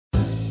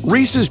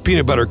Reese's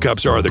Peanut Butter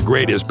Cups are the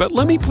greatest, but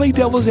let me play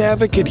devil's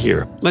advocate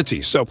here. Let's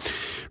see. So,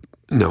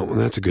 no,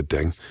 that's a good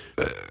thing.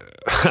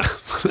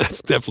 That's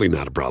definitely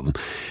not a problem.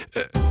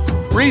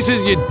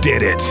 Reese's, you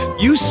did it.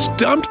 You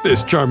stumped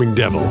this charming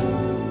devil.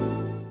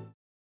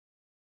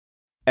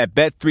 At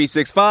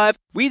Bet365,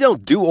 we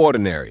don't do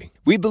ordinary.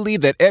 We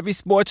believe that every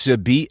sport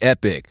should be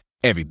epic.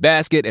 Every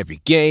basket,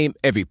 every game,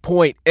 every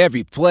point,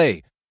 every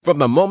play. From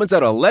the moments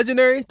that are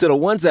legendary to the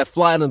ones that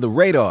fly under the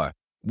radar.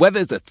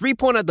 Whether it's a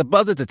three-pointer at the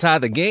buzzer to tie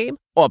the game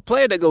or a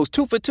player that goes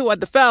 2 for 2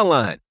 at the foul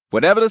line.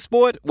 Whatever the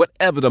sport,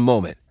 whatever the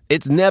moment.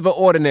 It's never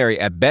ordinary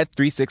at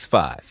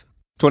Bet365.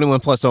 21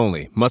 plus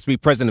only. Must be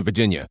present in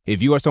Virginia.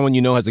 If you or someone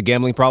you know has a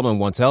gambling problem and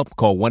wants help,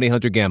 call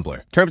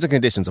 1-800-GAMBLER. Terms and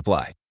conditions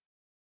apply.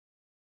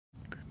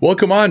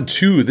 Welcome on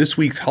to this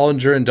week's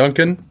Hollinger and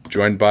Duncan,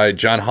 joined by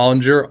John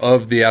Hollinger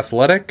of The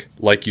Athletic.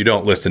 Like you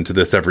don't listen to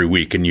this every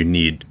week and you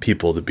need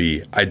people to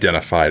be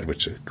identified,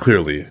 which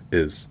clearly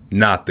is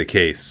not the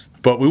case.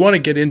 But we want to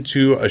get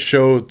into a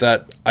show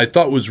that I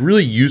thought was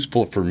really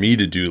useful for me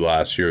to do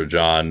last year,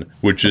 John,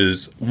 which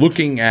is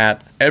looking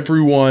at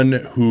everyone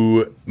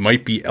who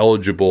might be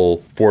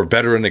eligible for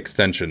veteran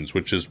extensions,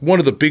 which is one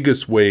of the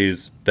biggest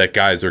ways that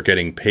guys are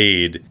getting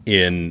paid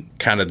in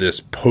kind of this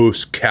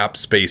post-cap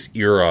space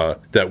era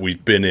that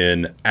we've been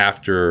in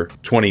after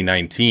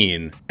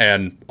 2019.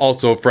 And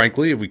also,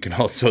 frankly, we can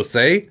also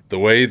say the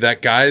way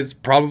that guys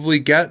probably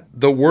get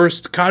the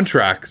worst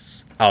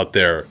contracts out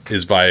there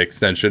is via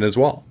extension as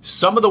well.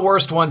 Some of the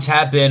worst ones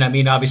have been,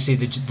 obviously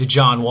the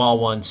John Wall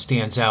one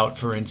stands out,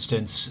 for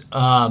instance.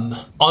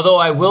 Although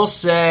I will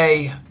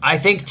say, I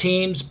think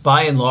teams,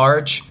 by and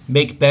large,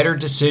 make better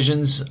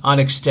decisions on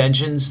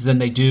extensions than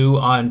they do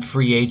on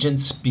free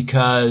agents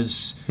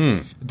because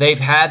they've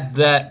had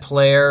that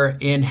player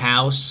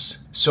in-house.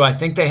 So I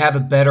think they have a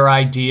better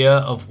idea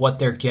of what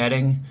they're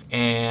getting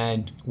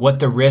and what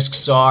the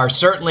risks are.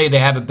 Certainly they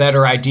have a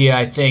better idea,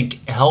 I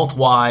think,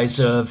 health-wise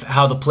of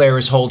how the player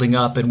is holding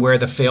up and where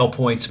the fail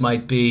points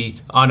might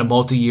be on a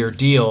multi-year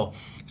deal.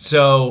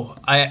 So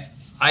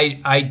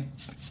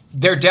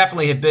there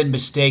definitely have been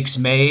mistakes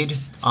made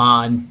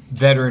on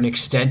veteran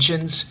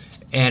extensions.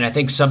 And I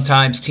think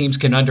sometimes teams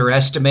can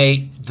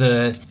underestimate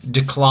the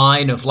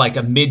decline of like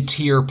a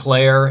mid-tier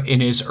player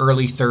in his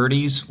early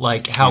 30s,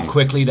 like how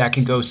quickly that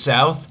can go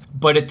south.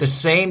 But at the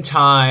same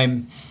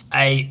time,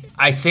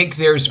 I think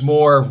there's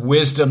more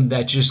wisdom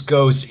that just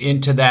goes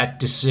into that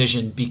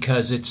decision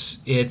because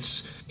it's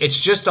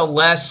just a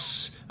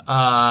less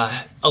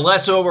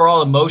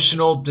overall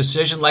emotional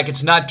decision. Like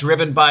it's not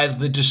driven by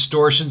the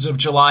distortions of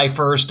July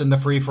 1st and the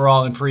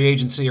free-for-all and free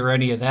agency or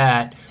any of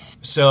that.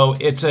 So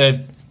it's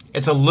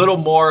a little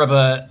more of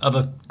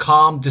a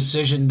calm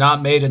decision,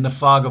 not made in the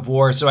fog of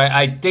war. So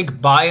I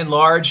think by and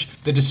large,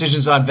 the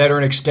decisions on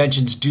veteran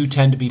extensions do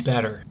tend to be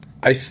better.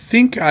 I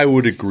think I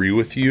would agree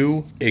with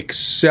you,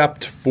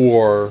 except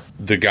for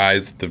the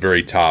guys at the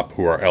very top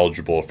who are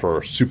eligible for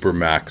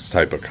supermax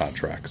type of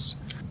contracts.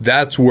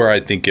 That's where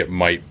I think it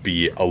might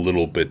be a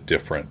little bit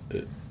different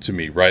to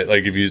me, right?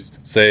 Like if you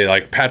say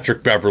like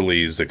Patrick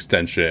Beverley's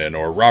extension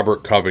or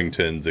Robert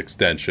Covington's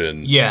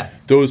extension,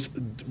 those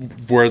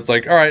where it's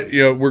like, all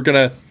right, we're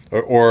gonna,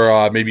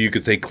 or maybe you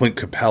could say Clint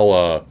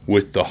Capella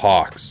with the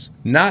Hawks.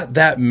 Not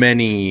that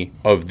many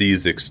of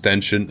these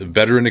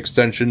veteran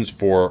extensions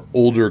for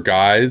older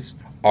guys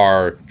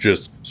are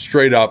just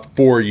straight up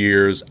 4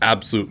 years,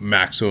 absolute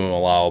maximum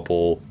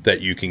allowable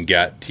that you can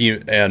get.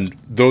 And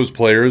those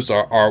players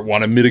are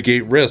want to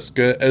mitigate risk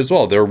as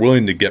well. They're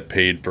willing to get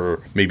paid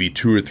for maybe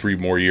 2 or 3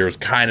 more years,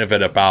 kind of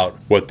at about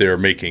what they're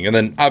making. And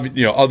then,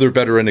 other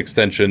veteran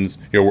extensions,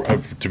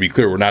 to be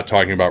clear, we're not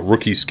talking about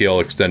rookie scale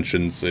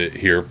extensions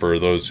here for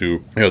those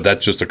who,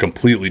 that's just a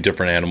completely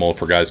different animal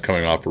for guys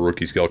coming off of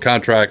rookie scale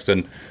contracts,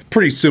 and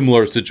pretty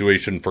similar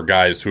situation for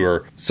guys who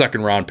are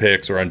second round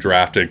picks or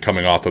undrafted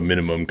coming off of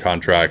minimum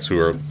contracts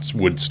who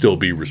would still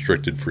be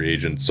restricted free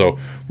agents. So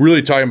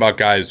really talking about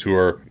guys who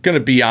are going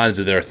to be on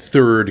to their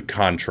third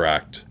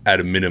contract at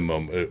a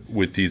minimum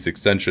with these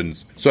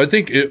extensions. So I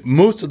think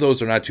most of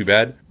those are not too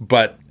bad,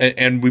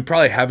 and we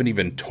probably haven't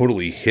even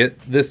totally hit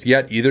this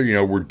yet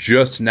either. We're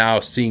just now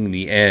seeing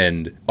the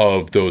end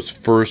of those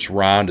first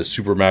round of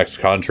Supermax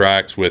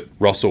contracts with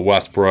Russell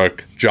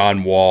Westbrook,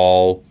 John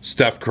Wall,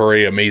 Steph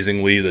Curry,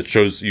 amazingly, that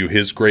shows you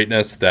his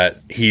greatness,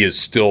 that he is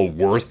still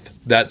worth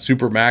that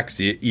Supermax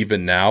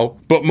even now.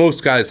 But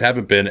most guys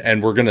haven't been,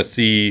 and we're going to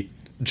see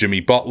Jimmy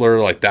Butler,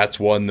 like that's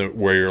one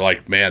where you're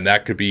like, man,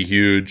 that could be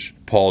huge.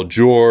 Paul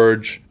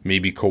George,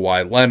 maybe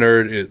Kawhi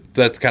Leonard.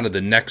 That's kind of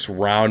the next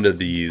round of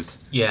these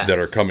that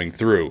are coming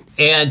through.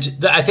 And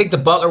I think the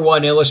Butler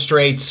one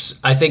illustrates,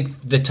 I think,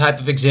 the type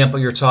of example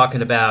you're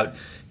talking about.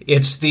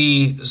 It's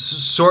the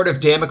sort of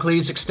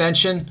Damocles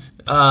extension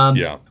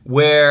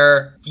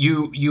where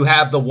you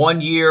have the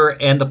 1 year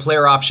and the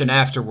player option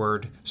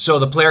afterward. So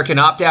the player can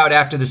opt out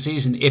after the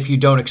season if you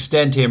don't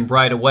extend him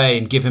right away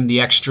and give him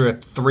the extra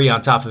 3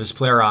 on top of his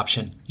player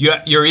option.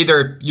 You're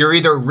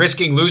either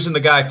risking losing the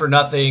guy for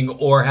nothing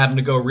or having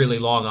to go really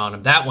long on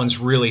him. That one's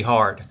really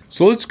hard.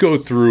 So let's go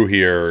through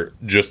here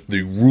just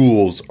the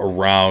rules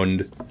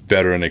around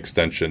veteran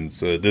extensions.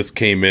 This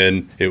came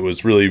in, it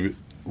was really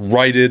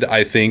righted,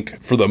 I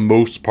think, for the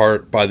most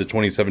part by the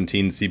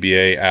 2017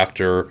 CBA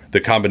after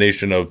the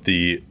combination of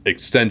the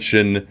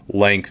extension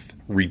length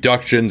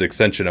reductions,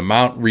 extension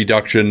amount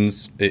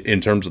reductions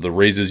in terms of the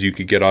raises you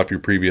could get off your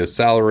previous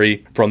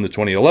salary from the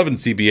 2011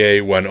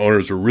 CBA when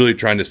owners were really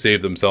trying to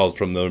save themselves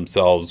from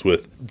themselves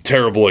with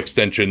terrible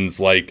extensions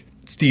like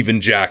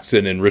Steven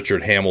Jackson and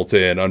Richard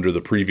Hamilton under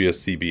the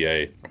previous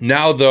CBA.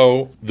 Now,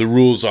 though, the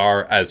rules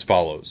are as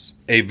follows.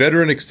 A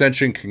veteran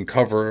extension can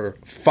cover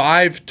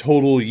 5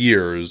 total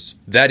years.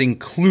 That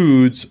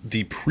includes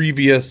the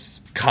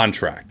previous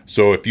contract.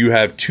 So if you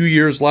have 2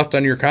 years left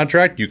on your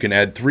contract, you can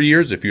add 3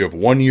 years. If you have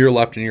 1 year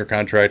left in your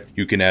contract,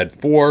 you can add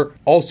 4.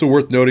 Also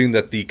worth noting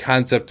that the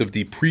concept of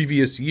the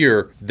previous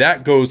year,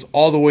 that goes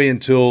all the way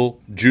until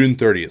June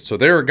 30th. So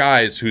there are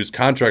guys whose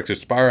contracts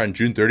expire on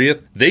June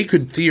 30th. They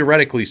could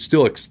theoretically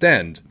still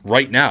extend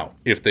right now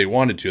if they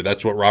wanted to.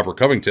 That's what Robert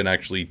Covington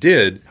actually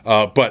did.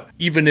 But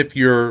even if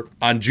you're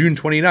on June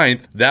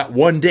 29th, that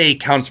 1 day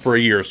counts for a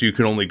year. So you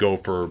can only go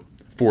for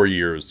 4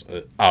 years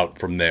out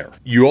from there.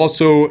 You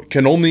also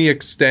can only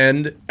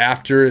extend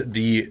after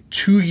the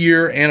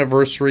 2-year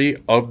anniversary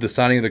of the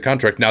signing of the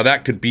contract. Now,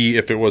 that could be,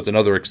 if it was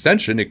another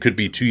extension, it could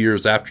be 2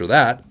 years after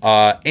that.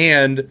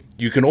 And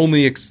you can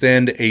only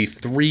extend a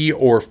 3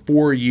 or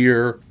 4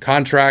 year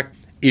contract.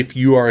 If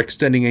you are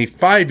extending a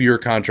 5-year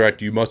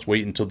contract, you must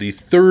wait until the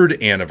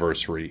 3rd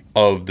anniversary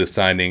of the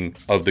signing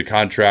of the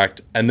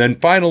contract. And then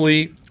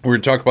finally, we're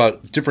going to talk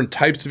about different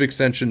types of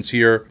extensions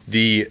here.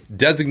 The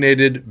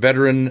designated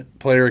veteran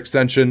player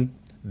extension,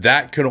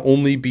 that can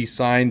only be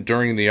signed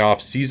during the off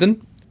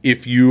season.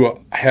 If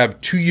you have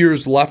 2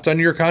 years left on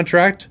your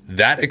contract,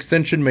 that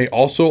extension may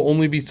also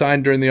only be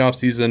signed during the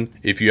offseason.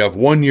 If you have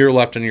 1 year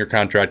left on your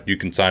contract, you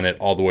can sign it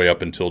all the way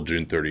up until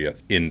June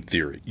 30th, in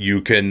theory.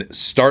 You can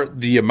start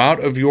the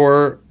amount of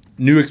your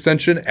new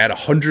extension at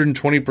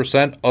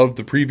 120% of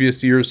the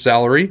previous year's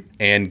salary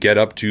and get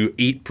up to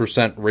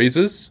 8%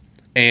 raises.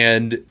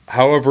 And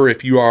however,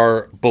 if you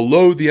are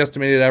below the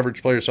estimated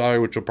average player salary,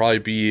 which will probably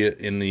be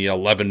in the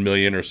 11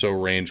 million or so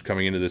range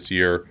coming into this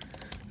year,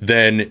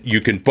 then you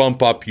can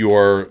bump up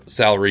your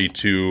salary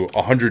to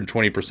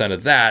 120%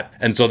 of that.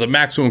 And so the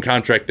maximum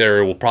contract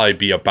there will probably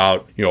be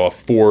about, a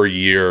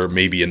 4-year,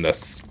 maybe in the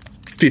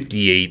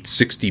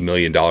 $58-60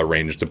 million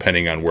range,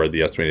 depending on where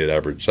the estimated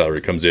average salary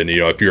comes in.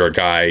 If you're a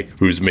guy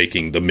who's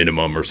making the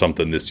minimum or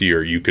something this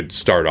year, you could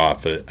start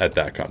off at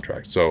that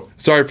contract. So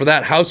sorry for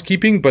that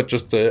housekeeping, but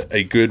just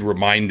a good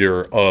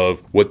reminder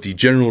of what the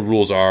general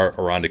rules are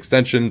around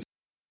extensions.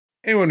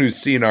 Anyone who's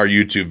seen our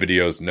YouTube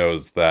videos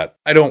knows that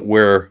I don't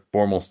wear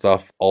formal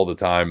stuff all the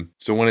time.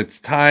 So when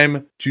it's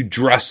time to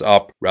dress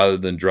up rather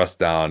than dress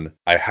down,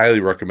 I highly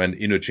recommend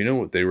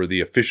Indochino. They were the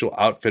official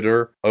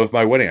outfitter of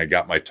my wedding. I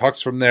got my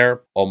tux from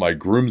there. All my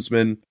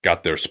groomsmen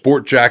got their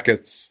sport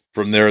jackets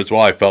from there as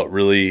well. I felt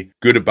really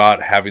good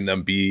about having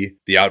them be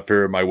the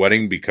outfitter of my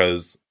wedding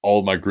because all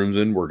of my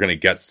groomsmen were going to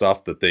get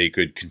stuff that they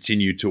could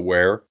continue to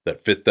wear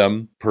that fit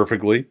them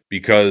perfectly.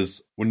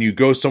 Because when you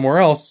go somewhere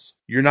else,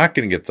 you're not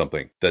going to get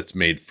something that's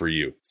made for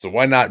you. So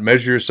why not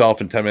measure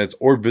yourself in 10 minutes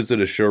or visit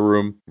a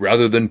showroom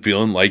rather than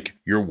feeling like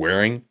you're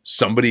wearing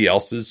somebody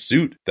else's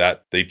suit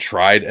that they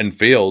tried and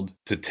failed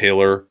to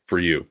tailor for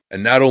you.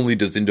 And not only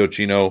does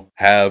Indochino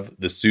have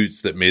the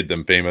suits that made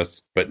them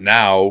famous, but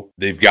now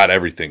they've got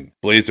everything.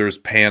 Blazers,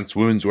 pants,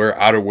 women's wear,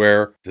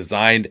 outerwear,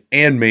 designed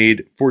and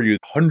made for you.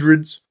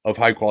 Hundreds of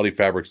high quality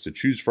fabrics to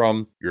choose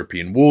from.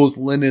 European wools,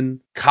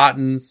 linen,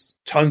 cottons,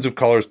 tons of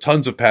colors,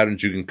 tons of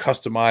patterns. You can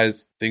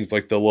customize things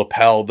like the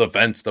lapel, the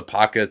vents, the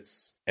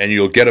pockets, and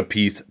you'll get a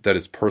piece that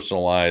is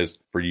personalized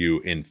for you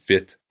in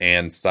fit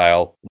and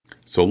style.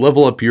 So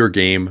level up your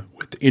game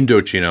with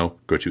Indochino.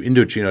 Go to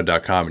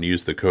Indochino.com and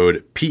use the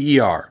code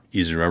PER.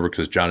 Easy to remember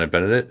because John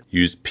invented it.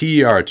 Use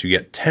PER to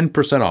get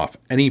 10% off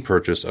any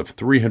purchase of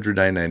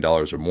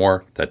 $399 or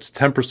more. That's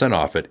 10%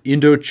 off at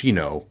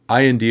Indochino,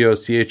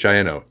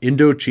 Indochino,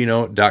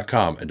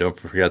 Indochino.com. And don't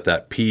forget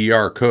that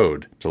PER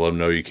code to let them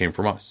know you came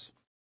from us.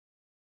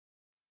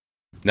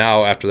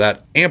 Now, after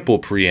that ample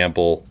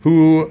preamble,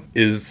 who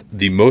is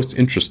the most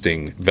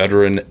interesting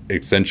veteran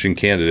extension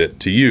candidate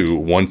to you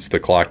once the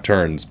clock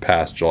turns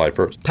past July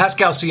 1st?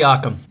 Pascal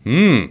Siakam.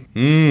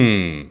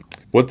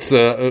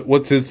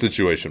 What's his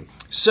situation?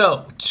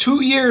 So,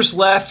 2 years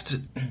left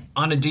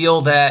on a deal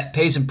that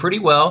pays him pretty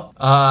well.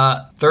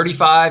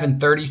 35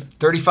 and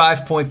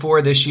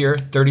 35.4 this year,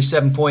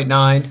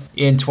 37.9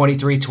 in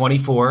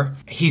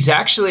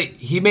 23-24.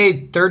 He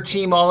made third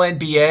team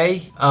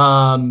All-NBA.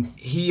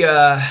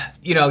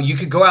 You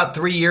could go out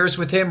 3 years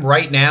with him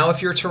right now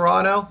if you're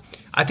Toronto.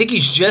 I think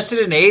he's just at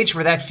an age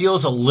where that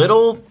feels a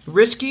little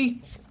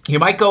risky. you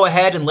might go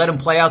ahead and let him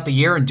play out the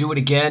year and do it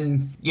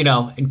again,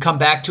 and come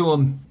back to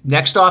him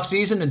next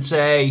offseason and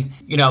say,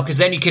 because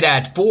then you could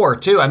add 4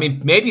 too. I mean,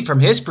 maybe from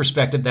his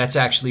perspective, that's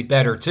actually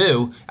better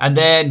too. And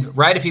then,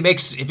 right, if he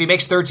makes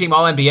third team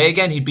All NBA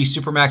again, he'd be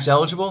Supermax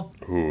eligible.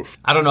 Oof.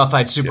 I don't know if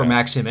I'd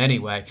Supermax him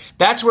anyway.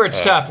 That's where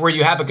it's tough, where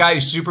you have a guy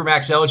who's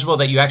Supermax eligible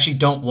that you actually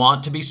don't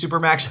want to be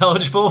Supermax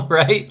eligible,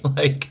 right?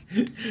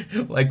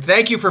 Like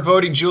thank you for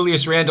voting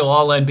Julius Randle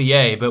All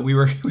NBA, but we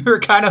were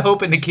kind of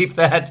hoping to keep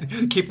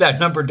that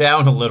number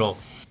down a little.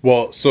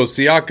 Well, so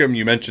Siakam,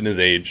 you mentioned his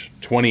age,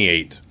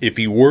 28. If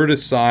he were to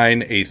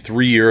sign a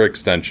 3-year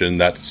extension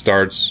that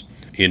starts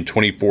in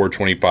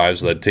 24-25,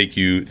 so that'd take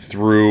you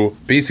through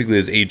basically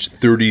his age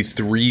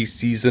 33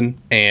 season,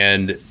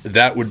 and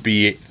that would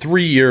be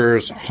 3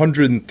 years,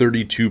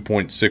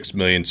 $132.6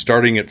 million,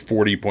 starting at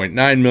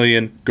 $40.9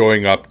 million,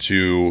 going up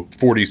to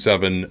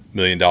 $47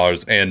 million.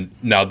 And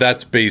now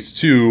that's based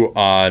too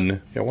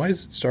on, why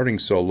is it starting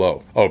so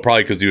low? Oh,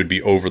 probably because he would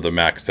be over the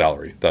max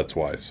salary. That's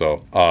why.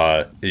 So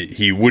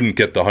he wouldn't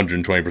get the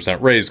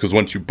 120% raise, because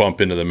once you bump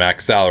into the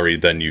max salary,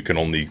 then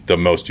the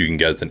most you can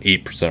get is an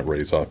 8%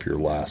 raise off your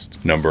last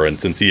number. And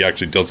since he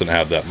actually doesn't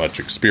have that much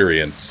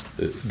experience,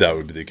 that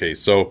would be the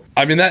case. So,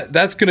 I mean,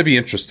 that's going to be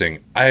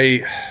interesting.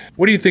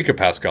 What do you think of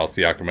Pascal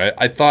Siakam?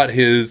 I thought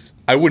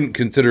I wouldn't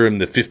consider him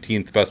the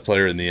 15th best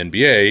player in the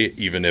NBA,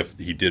 even if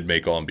he did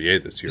make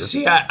All-NBA this year.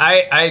 See,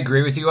 I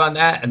agree with you on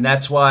that, and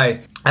that's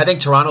why I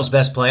think Toronto's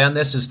best play on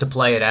this is to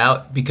play it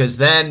out, because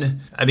then,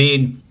 I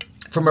mean,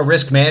 from a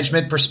risk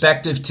management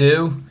perspective,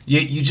 too,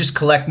 you just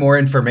collect more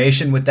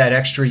information with that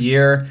extra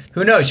year.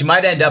 Who knows? You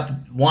might end up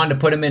wanting to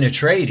put him in a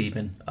trade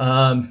even.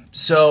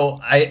 So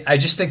I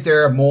just think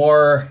there are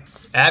more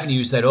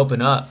avenues that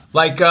open up.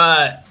 Like,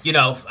 I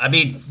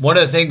mean, one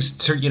of the things,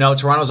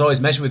 Toronto's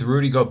always mentioned with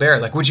Rudy Gobert,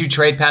 like, would you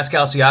trade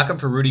Pascal Siakam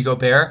for Rudy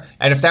Gobert?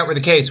 And if that were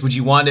the case, would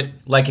you want it,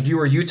 like, if you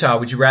were Utah,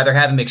 would you rather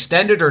have him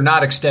extended or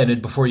not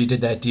extended before you did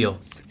that deal?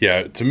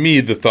 Yeah, to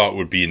me, the thought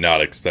would be not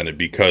extended,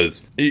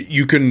 because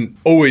you can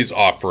always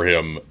offer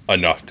him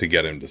enough to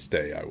get him to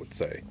stay, I would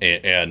say.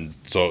 And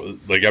so,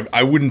 like,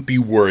 I wouldn't be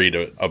worried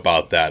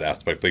about that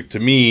aspect. Like, to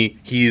me,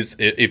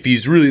 if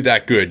he's really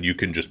that good, you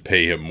can just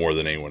pay him more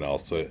than anyone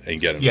else and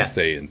get him to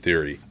stay, in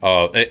theory.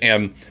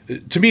 And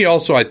to me,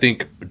 also, I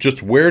think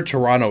just where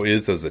Toronto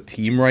is as a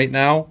team right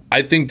now,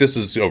 I think this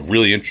is a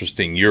really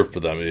interesting year for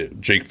them.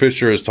 Jake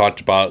Fisher has talked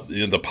about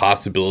the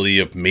possibility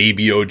of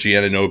maybe OG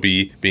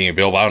Anunoby being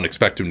available. I don't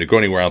expect him to go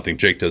anywhere. I don't think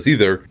Jake does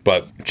either.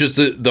 But just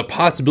the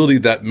possibility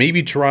that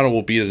maybe Toronto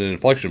will be at an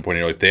inflection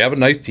point. Like, they have a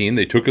nice team.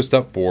 They took a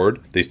step forward.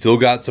 They still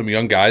got some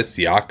young guys,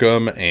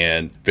 Siakam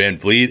and Van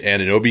Vliet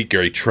and Anunoby.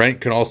 Gary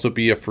Trent can also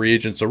be a free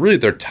agent. So really,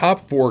 their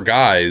top 4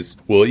 guys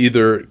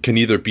can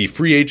either be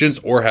free agents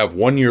or have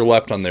 1 year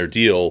left on their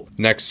deal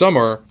next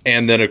summer.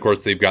 And then, of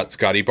course, they've got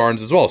Scotty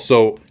Barnes as well.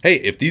 So, hey,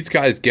 if these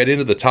guys get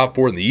into the top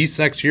 4 in the East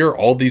next year,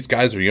 all these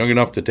guys are young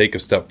enough to take a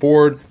step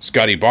forward.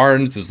 Scotty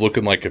Barnes is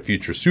looking like a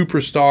future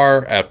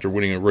superstar after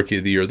winning a Rookie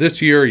of the Year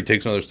this year. He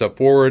takes another step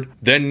forward.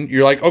 Then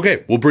you're like,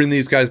 okay, we'll bring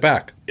these guys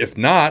back. If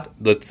not,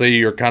 let's say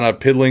you're kind of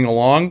piddling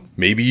along,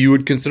 maybe you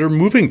would consider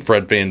moving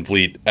Fred Van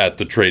Vliet at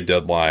the trade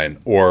deadline,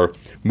 or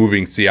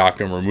moving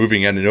Siakam or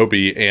moving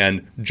Anunoby,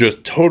 and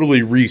just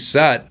totally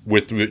reset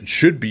with what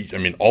should be,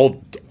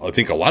 I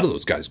think a lot of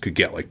those guys could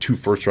get like 2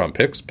 first-round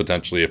picks,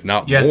 potentially, if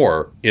not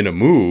more, in a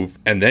move.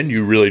 And then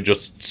you really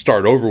just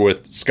start over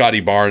with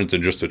Scotty Barnes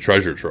and just a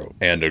treasure trove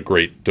and a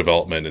great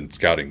development and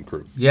scouting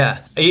group. Yeah.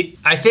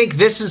 I think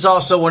this is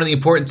also one of the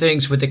important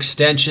things with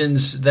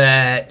extensions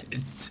that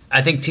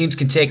I think teams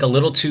can take a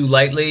little too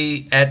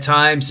lightly at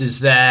times,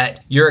 is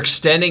that you're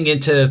extending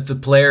into the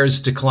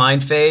player's decline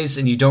phase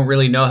and you don't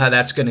really know how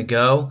that's going to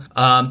go.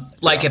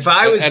 If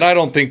I was... And I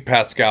don't think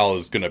Pascal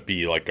is going to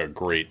be like a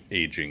great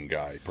aging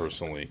guy,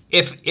 personally.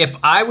 If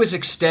I was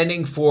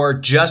extending for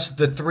just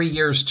the 3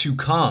 years to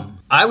come,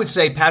 I would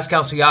say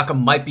Pascal Siakam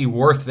might be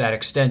worth that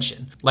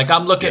extension. Like,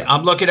 I'm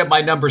looking at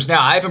my numbers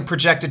now. I have him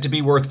projected to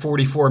be worth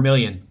 $44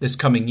 million this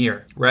coming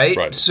year,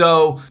 right?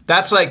 So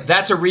that's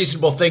a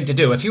reasonable thing to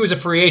do. If he was a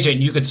free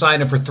agent, you could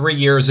sign him for 3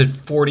 years at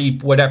 40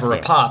 whatever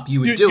a pop.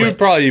 You'd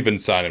probably even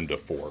sign him to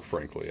 4,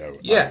 frankly. I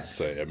would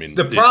say. I mean,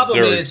 the problem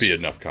there is would be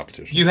enough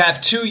competition. You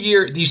have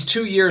these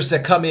 2 years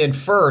that come in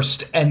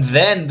first, and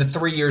then the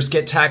 3 years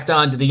get tacked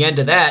on to the end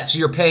of that. So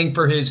you're paying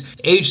for his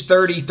age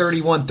 30,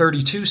 31,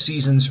 32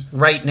 seasons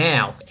right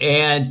now.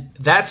 And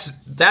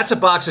that's a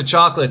box of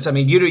chocolates. I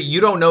mean,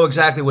 you don't know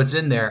exactly what's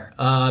in there.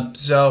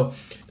 So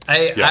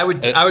I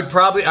would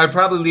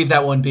probably leave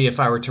that one be if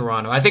I were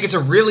Toronto. I think it's a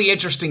really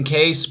interesting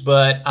case,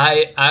 but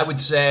I would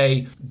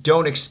say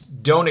don't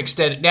don't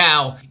extend it.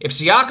 Now, if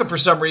Siakam for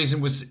some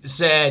reason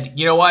said,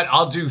 you know what,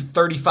 I'll do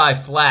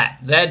 35 flat,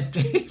 then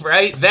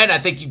right? Then I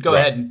think you'd go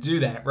ahead and do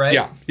that, right?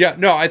 Yeah.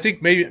 No, I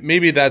think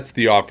maybe that's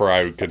the offer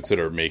I would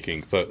consider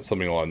making, so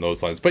something along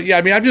those lines. But yeah,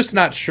 I mean, I'm just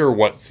not sure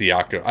what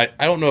Siakam.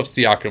 I don't know if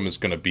Siakam is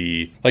going to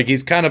be like,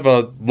 he's kind of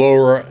a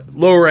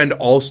lower end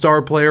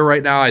all-star player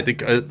right now. I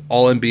think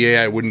all NBA,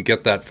 I wouldn't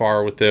get that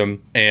far with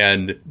him.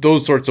 And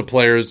those sorts of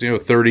players,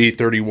 30,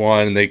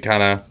 31, and they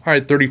kind of, all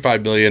right,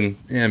 35 million,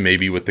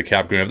 maybe with the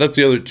cap going up. That's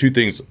the other two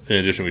things in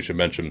addition we should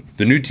mention.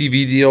 The new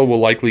TV deal will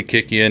likely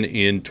kick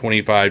in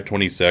 25,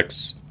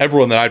 26.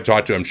 Everyone that I've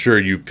talked to, I'm sure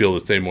you feel the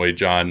same way,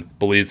 John,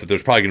 believes that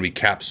there's probably going to be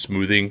cap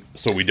smoothing,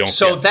 so we don't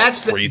get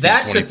that's a crazy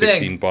that's 2016 the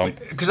thing. bump.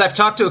 Because I've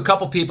talked to a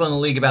couple people in the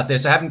league about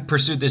this. I haven't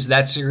pursued this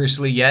that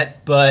seriously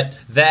yet, but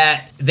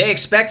that they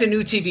expect a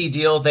new TV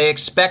deal. They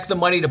expect the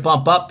money to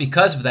bump up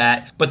because of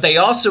that, but they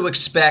also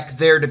expect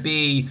there to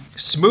be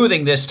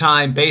smoothing this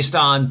time based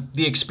on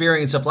the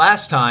experience of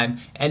last time.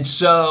 And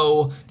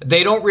so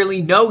they don't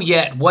really know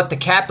yet what the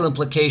cap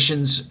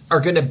implications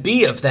are going to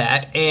be of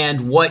that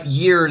and what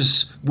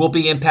years will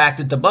be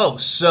impacted the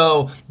most.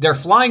 So they're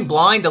flying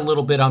blind a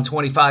little bit on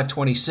 25,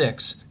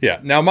 26. Yeah.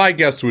 Now, my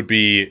guess would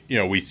be,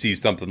 we see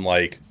something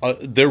like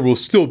there will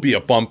still be a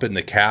bump in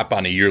the cap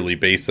on a yearly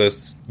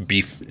basis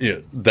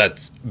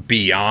that's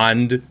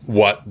beyond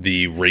what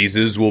the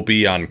raises will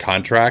be on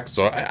contracts.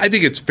 So I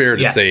think it's fair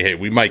to say, hey,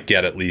 we might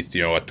get at least,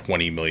 a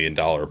 $20 million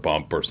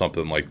bump or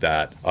something like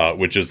that,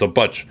 which is a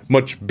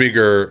much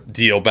bigger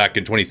deal back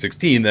in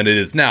 2016 than it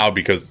is now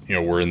because,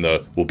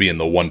 we'll be in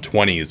the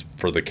 120s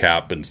for the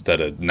cap instead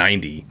of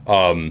 90,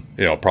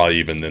 probably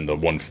even in the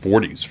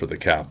 140s for the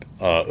cap.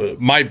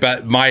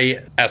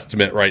 My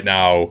estimate right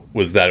now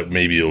was that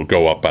maybe it'll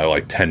go up by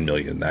like 10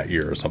 million that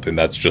year or something.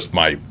 That's just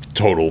my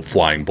total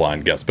flying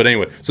blind guess. But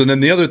anyway, so then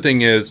the other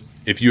thing is,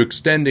 if you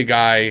extend a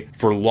guy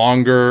for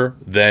longer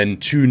than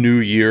 2 new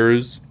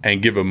years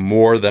and give him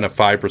more than a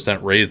 5%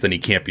 raise, then he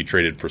can't be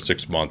traded for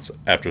 6 months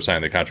after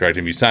signing the contract.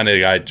 If you sign a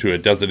guy to a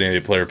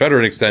designated player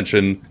veteran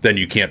extension, then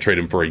you can't trade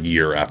him for a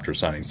year after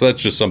signing. So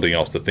that's just something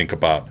else to think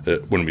about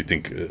when we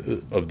think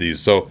of these.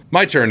 So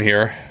my turn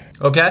here.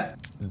 Okay.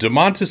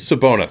 Domantas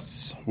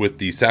Sabonis with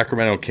the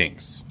Sacramento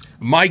Kings.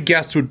 My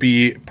guess would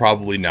be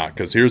probably not,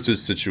 because here's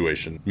his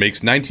situation.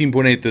 Makes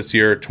 19.8 this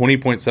year,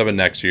 20.7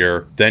 next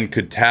year, then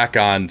could tack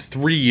on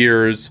 3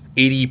 years,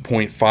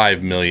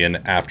 80.5 million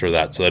after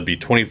that. So that'd be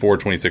 24,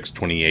 26,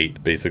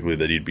 28, basically,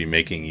 that he'd be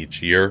making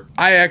each year.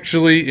 I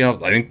actually, I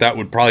think that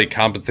would probably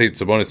compensate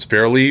Sabonis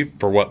fairly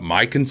for what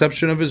my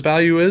conception of his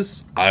value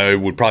is. I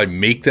would probably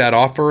make that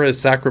offer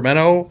as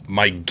Sacramento.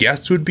 My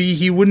guess would be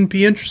he wouldn't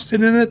be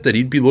interested in it, that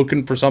he'd be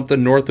looking for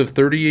something north of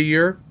 30 a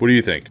year. What do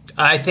you think?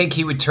 I think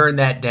he would turn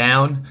that down.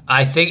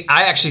 I think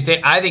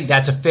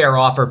that's a fair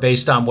offer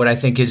based on what I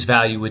think his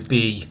value would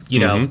be,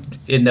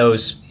 in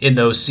those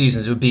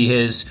seasons. It would be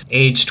his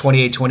age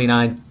 28,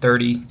 29,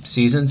 30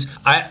 seasons.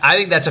 I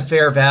think that's a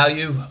fair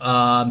value.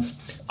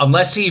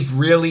 Unless he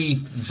really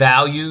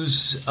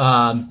values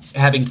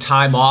having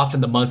time off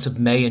in the months of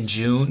May and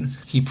June,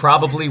 he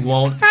probably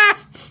won't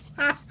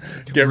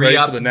get ready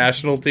for the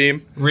national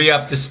team.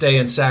 Re-up to stay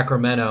in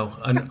Sacramento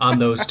on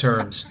those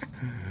terms.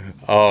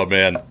 Oh,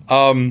 man.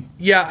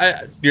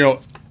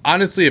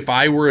 Honestly, if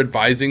I were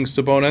advising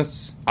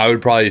Sabonis, I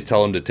would probably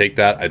tell him to take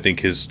that. I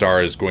think his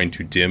star is going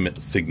to dim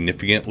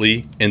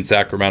significantly in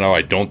Sacramento.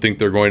 I don't think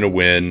they're going to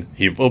win.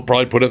 He will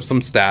probably put up some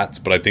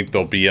stats, but I think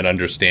there'll be an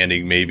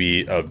understanding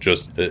maybe of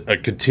just a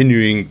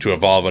continuing to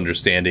evolve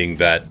understanding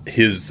that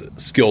his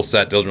skill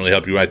set doesn't really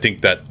help you. I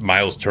think that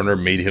Miles Turner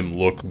made him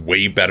look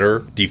way better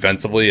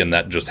defensively, and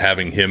that just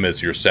having him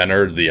as your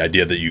center, the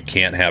idea that you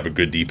can't have a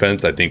good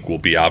defense, I think will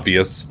be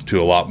obvious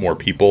to a lot more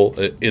people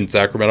in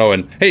Sacramento.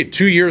 And hey,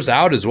 2 years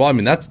out as well. I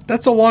mean,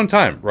 that's a long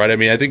time, right? I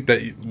mean, I think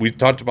that we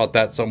talked about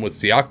that some with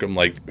Siakam.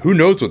 Like, who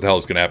knows what the hell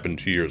is going to happen in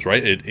 2 years,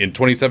 right? In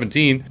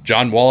 2017,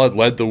 John Wall had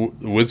led the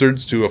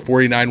Wizards to a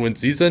 49-win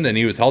season, and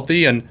he was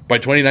healthy. And by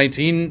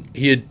 2019,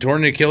 he had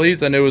torn an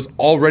Achilles, and it was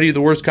already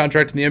the worst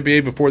contract in the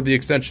NBA before the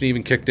extension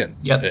even kicked in.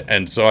 Yep.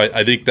 And so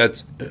I think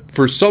that's,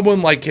 for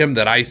someone like him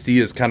that I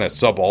see as kind of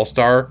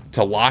sub-all-star,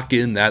 to lock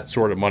in that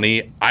sort of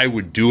money, I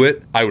would do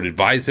it. I would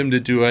advise him to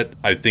do it.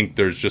 I think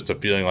there's just a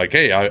feeling like,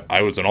 hey,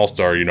 I was an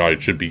all-star, I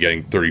should be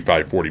getting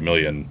 35, 40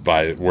 million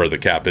by where the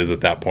cap is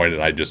at that point.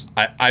 And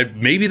I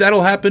maybe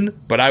that'll happen,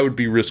 but I would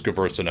be risk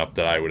averse enough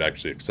that I would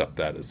actually accept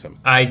that as him.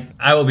 I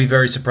will be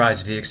very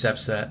surprised if he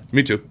accepts that.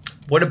 Me too.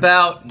 What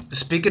about,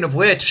 speaking of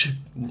which,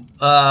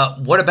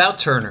 what about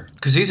Turner?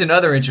 Because he's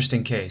another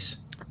interesting case.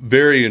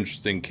 Very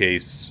interesting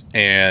case,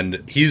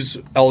 and he's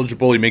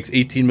eligible. He makes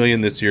 $18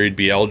 million this year. He'd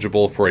be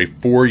eligible for a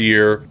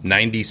 4-year,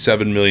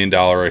 $97 million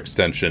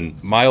extension.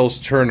 Miles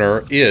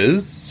Turner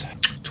is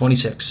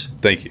 26.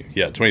 Thank you.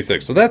 Yeah,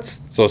 26.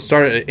 So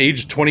start at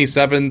age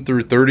 27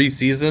 through 30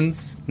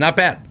 seasons. Not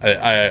bad.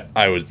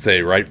 I would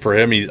say, right, for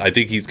him. I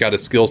think he's got a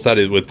skill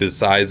set with his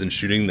size and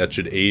shooting that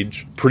should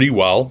age pretty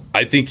well.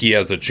 I think he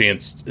has a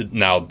chance.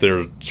 Now,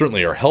 there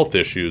certainly are health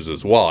issues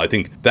as well. I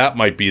think that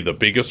might be the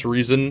biggest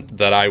reason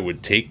that I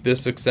would take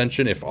this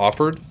extension if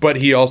offered. But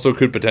he also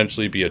could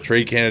potentially be a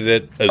trade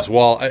candidate as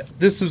well.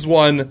 This is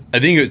one, I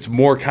think it's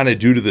more kind of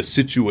due to the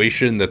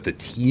situation that the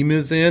team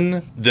is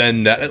in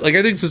than that. Like,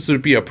 I think this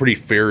would be a pretty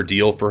fair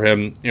deal for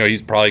him. You know,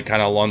 he's probably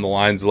kind of along the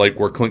lines of like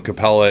where Clint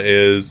Capella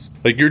is.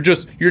 Like,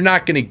 you're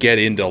not going to get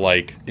into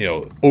like, you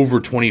know, over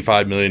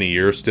 $25 million a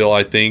year still,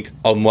 I think,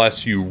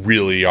 unless you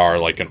really are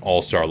like an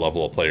all-star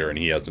level of player, and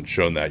he hasn't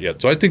shown that yet.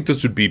 So I think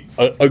this would be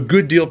a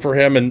good deal for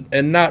him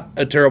and not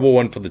a terrible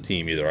one for the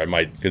team either. I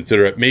might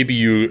consider it. Maybe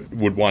you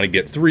would want to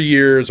get 3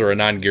 years or a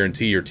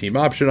non-guarantee or team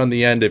option on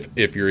the end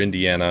if you're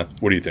Indiana.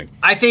 What do you think?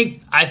 I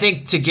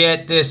think to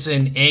get this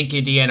in ink,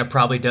 Indiana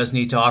probably does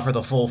need to offer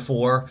the full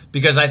 4,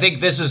 because I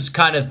think this is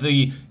kind of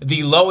the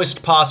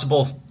lowest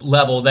possible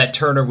level that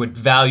Turner would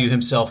value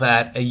himself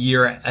at a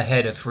year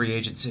ahead of free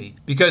agency,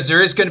 because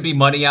there is going to be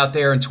money out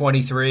there in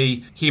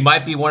 23. He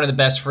might be one of the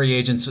best free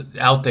agents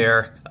out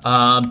there,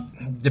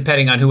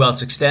 depending on who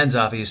else extends,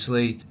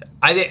 obviously.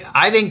 I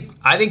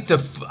think the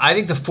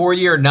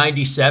 4-year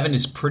 97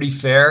 is pretty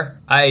fair.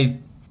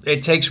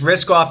 It takes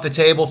risk off the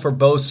table for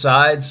both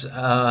sides.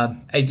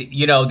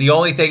 The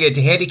only thing, it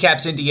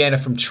handicaps Indiana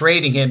from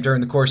trading him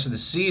during the course of the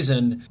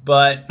season.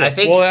 But yeah, I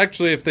think, well,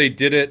 actually, if they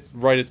did it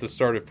right at the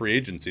start of free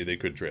agency, they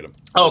could trade him.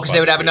 Oh, because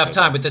they would have enough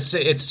time. But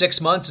it's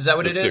 6 months. Is that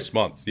what it is? 6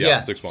 months. Yeah,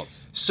 6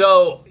 months.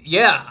 So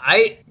yeah,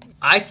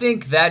 I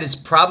think that is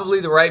probably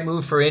the right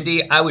move for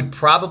Indy. I would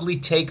probably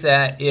take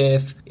that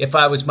if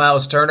I was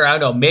Miles Turner. I don't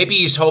know. Maybe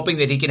he's hoping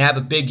that he can have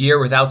a big year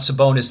without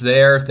Sabonis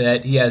there,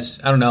 that he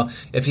has, I don't know,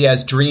 if he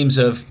has dreams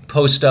of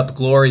post-up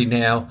glory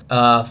now,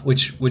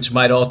 which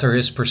might alter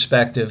his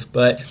perspective.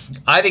 But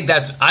I think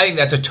that's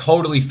a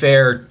totally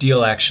fair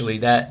deal, actually,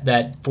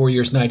 that 4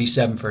 years,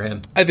 97 for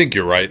him. I think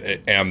you're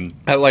right.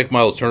 I like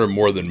Miles Turner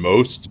more than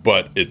most,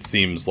 but it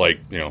seems like,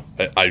 you know,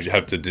 I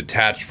have to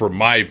detach from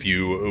my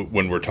view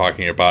when we're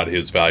talking about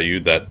his value,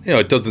 that, you know,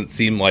 it doesn't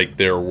seem like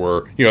there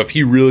were, you know, if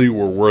he really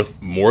were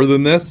worth more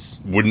than this,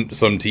 wouldn't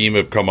some team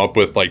have come up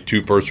with like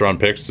 2 first-round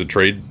picks to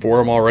trade for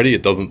him already?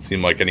 It doesn't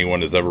seem like anyone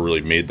has ever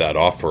really made that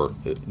offer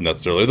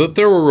necessarily.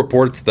 There were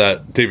reports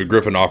that David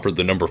Griffin offered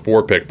the number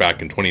 4 pick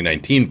back in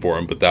 2019 for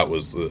him, but that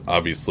was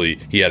obviously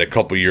he had a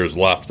couple years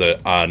left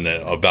on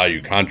a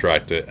value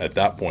contract at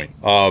that point.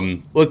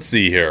 Let's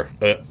see here.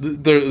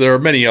 There are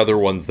many other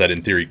ones that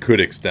in theory could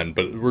extend,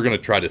 but we're going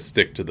to try to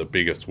stick to the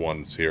biggest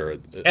ones here.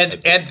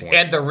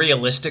 And the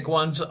realistic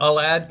ones, I'll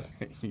add.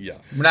 Yeah.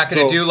 We're not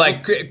going to do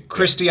like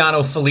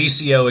Cristiano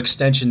Felicio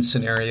extension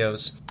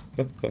scenarios.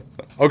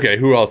 Okay,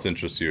 who else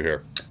interests you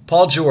here?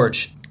 Paul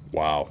George.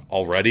 Wow,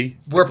 already?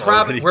 We're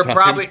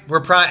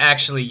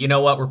actually, you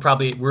know what?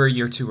 We're a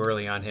year too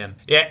early on him.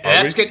 Yeah,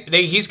 that's good.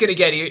 He's going to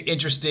get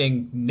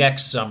interesting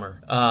next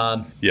summer.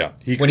 Yeah,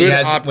 when he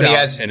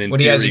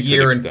has a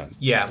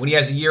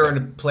year and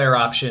a player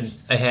option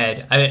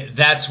ahead.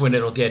 That's when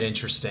it'll get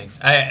interesting.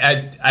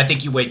 I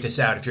think you wait this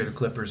out if you're the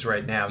Clippers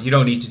right now. You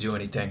don't need to do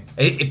anything.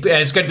 And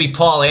it's going to be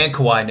Paul and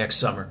Kawhi next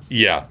summer.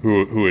 Yeah,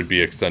 who would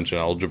be extension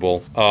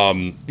eligible?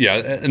 Yeah,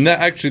 and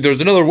that actually,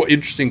 there's another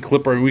interesting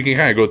Clipper, and we can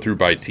kind of go through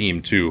by team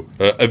too.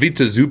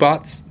 Ivica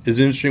Zubac is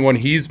an interesting one.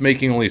 He's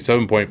making only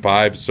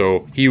 7.5,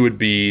 so he would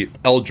be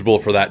eligible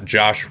for that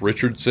Josh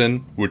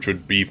Richardson, which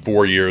would be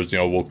 4 years. You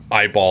know, we'll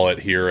eyeball it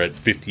here at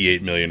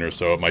 $58 million or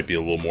so. It might be a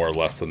little more or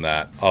less than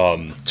that.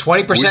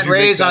 20%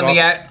 raise on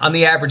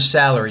the average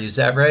salary. Is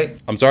that right?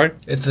 I'm sorry?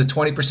 It's a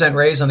 20%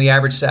 raise on the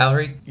average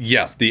salary?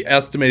 Yes, the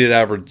estimated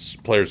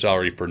average player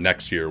salary for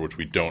next year, which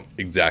we don't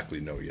exactly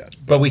know yet.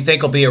 But we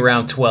think will be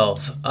around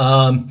 12.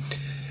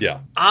 Yeah.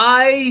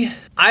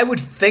 I would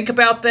think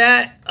about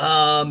that.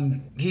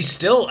 He's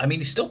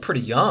still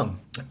pretty young.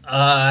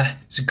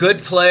 He's a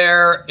good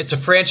player. It's a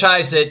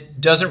franchise that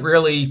doesn't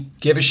really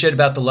give a shit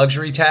about the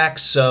luxury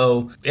tax,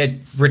 so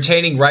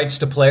retaining rights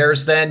to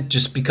players then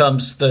just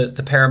becomes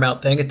the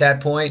paramount thing at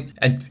that point,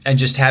 and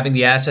just having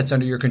the assets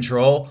under your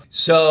control.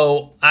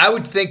 So I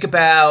would think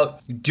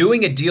about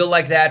doing a deal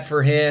like that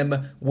for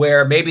him,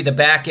 where maybe the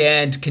back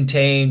end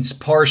contains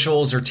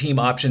partials or team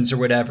options or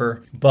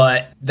whatever,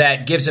 but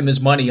that gives him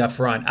his money up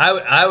front.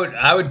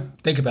 I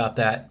would think about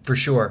that for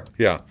sure.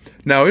 Yeah.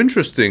 Now,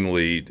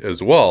 interestingly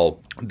as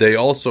well, they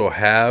also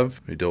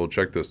have, let me double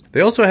check this, they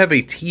also have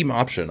a team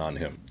option on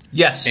him.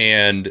 Yes.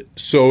 And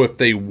so if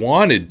they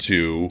wanted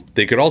to,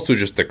 they could also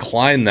just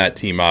decline that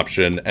team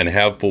option and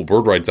have full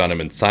bird rights on him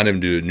and sign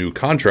him to a new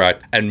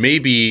contract. And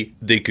maybe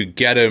they could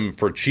get him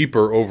for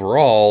cheaper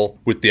overall,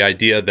 with the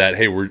idea that,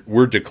 hey,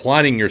 we're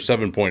declining your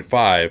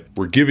 7.5.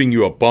 We're giving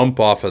you a bump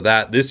off of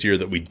that this year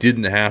that we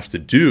didn't have to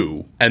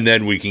do. And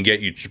then we can get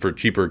you for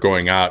cheaper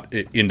going out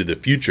into the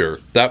future.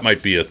 That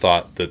might be a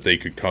thought that they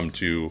could come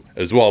to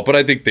as well. But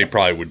I think they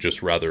probably would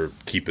just rather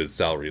keep his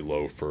salary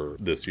low for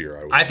this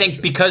year. I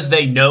think because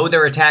they know know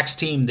they're a tax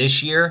team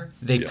this year,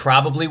 they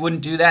probably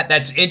wouldn't do that.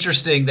 That's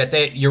interesting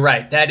that you're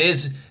right. That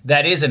is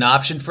an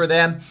option for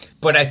them.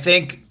 But I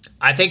think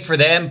for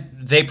them,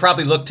 they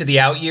probably look to the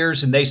out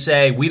years and they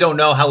say, we don't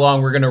know how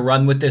long we're going to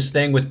run with this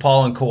thing with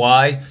Paul and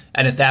Kawhi.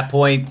 And at that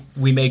point,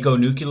 we may go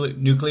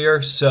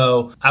nuclear.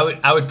 So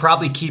I would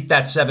probably keep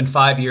that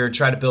 7-5 year and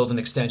try to build an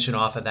extension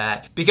off of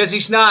that. Because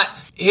he's not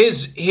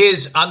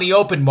his on the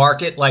open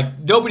market, like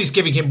nobody's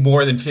giving him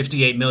more than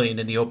 $58 million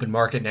in the open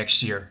market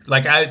next year.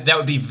 Like that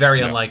would be very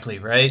unlikely,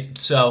 right?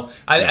 So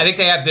I think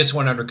they have this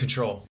one under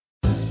control.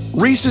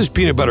 Reese's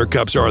peanut butter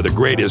cups are the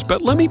greatest,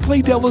 but let me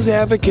play devil's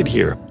advocate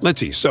here. Let's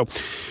see. So,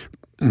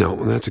 no,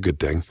 that's a good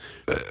thing.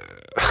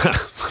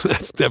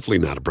 That's definitely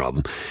not a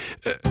problem.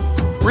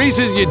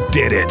 Reese's, you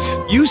did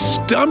it. You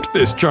stumped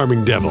this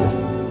charming devil.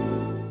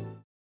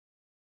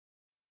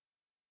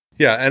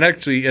 Yeah, and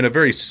actually, in a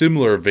very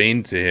similar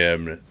vein to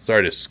him,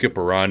 sorry to skip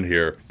around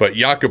here, but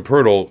Jakob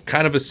Poeltl,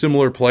 kind of a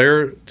similar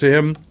player to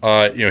him.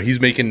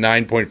 He's making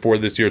 9.4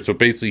 this year, so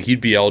basically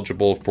he'd be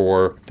eligible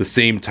for the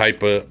same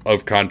type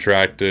of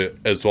contract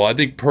as well. I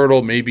think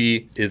Poeltl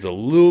maybe is a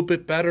little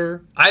bit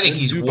better. I think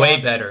he's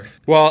way better.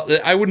 Well,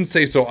 I wouldn't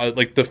say so.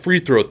 Like the free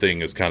throw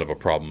thing is kind of a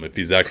problem if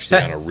he's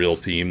actually on a real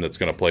team that's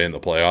going to play in the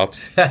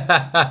playoffs.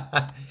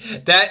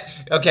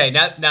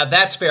 Now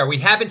that's fair. We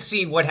haven't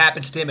seen what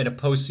happens to him in a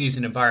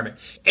postseason environment.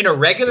 In a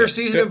regular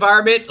season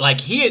environment, like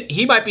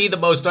he might be the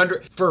most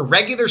for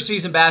regular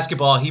season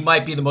basketball, he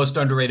might be the most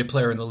underrated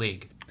player in the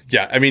league.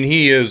 Yeah, I mean,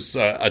 he is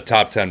a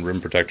top 10 rim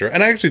protector.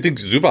 And I actually think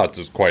Zubac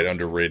is quite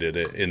underrated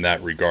in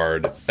that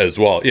regard as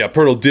well. Yeah,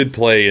 Poeltl did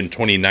play in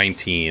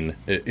 2019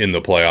 in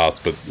the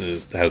playoffs, but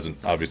hasn't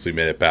obviously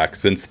made it back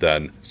since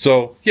then.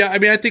 So, yeah, I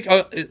mean, I think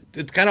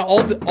it's kind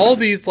of all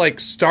these, like,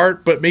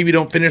 start but maybe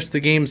don't finish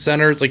the game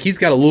centers. Like, he's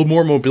got a little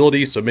more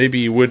mobility, so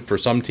maybe he would for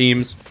some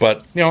teams.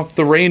 But,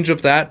 the range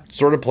of that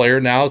sort of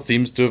player now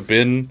seems to have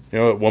been,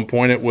 at one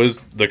point it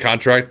was the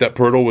contract that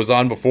Poeltl was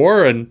on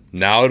before, and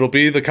now it'll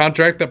be the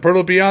contract that Poeltl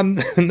will be on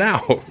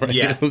now, right?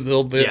 Yeah. It was a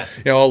little bit,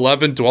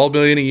 11, 12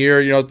 million a year.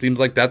 It seems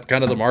like that's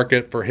kind of the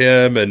market for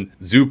him and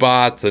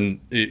Zubac, and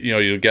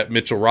you get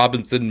Mitchell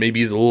Robinson. Maybe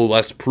he's a little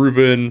less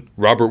proven.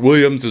 Robert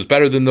Williams is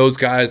better than those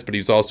guys, but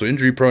he's also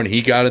injury prone.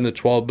 He got in the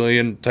 12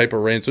 million type of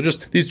range. So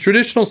just these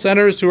traditional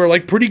centers who are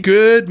like pretty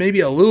good,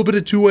 maybe a little bit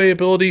of two-way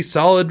ability,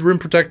 solid rim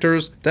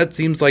protectors. That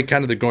seems like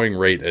kind of the going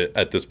rate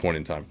at this point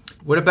in time.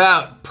 What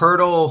about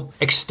Poeltl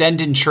extend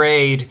and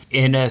trade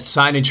in a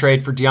sign and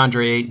trade for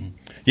DeAndre Ayton?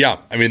 Yeah,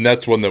 I mean,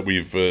 that's one that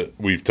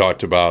we've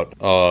talked about.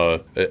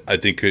 I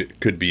think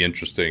it could be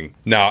interesting.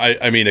 Now,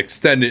 I mean,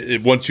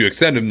 once you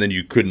extend him, then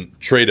you couldn't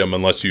trade him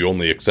unless you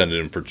only extended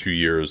him for 2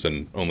 years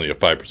and only a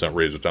 5%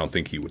 raise, which I don't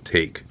think he would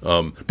take.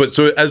 But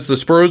so as the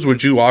Spurs,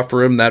 would you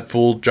offer him that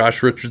full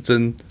Josh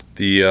Richardson?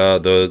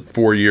 The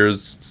 4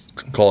 years,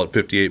 call it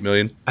 $58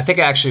 million. I think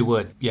I actually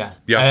would. Yeah.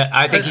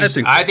 I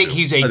think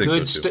he's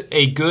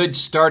a good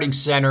starting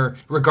center,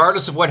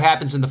 regardless of what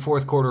happens in the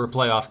fourth quarter of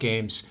playoff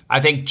games.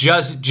 I think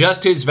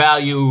just his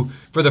value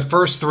for the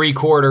first 3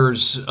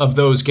 quarters of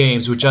those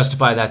games would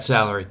justify that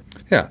salary.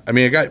 Yeah, I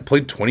mean, a guy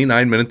played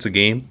 29 minutes a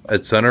game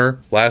at center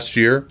last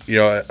year.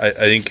 I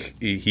think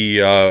he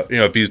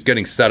if he's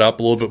getting set up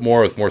a little bit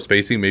more with more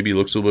spacing, maybe he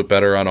looks a little bit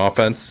better on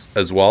offense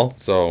as well.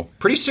 So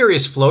pretty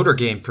serious floater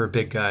game for a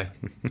big guy.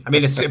 I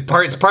mean, it's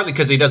partly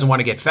because he doesn't want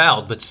to get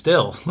fouled, but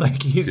still,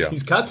 like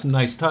he's got some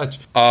nice touch.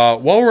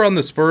 While we're on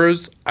the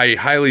Spurs, I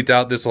highly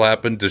doubt this will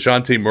happen.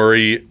 DeJounte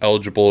Murray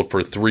eligible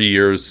for 3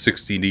 years,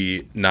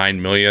 $69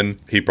 million.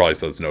 He probably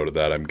says no to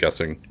that, I'm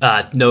guessing.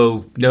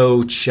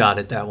 No shot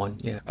at that one.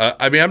 Yeah.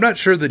 I mean, I'm not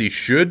sure that he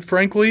should,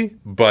 frankly,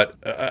 but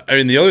I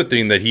mean, the other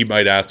thing that he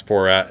might ask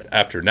for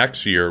after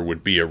next year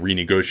would be a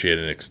renegotiate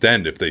and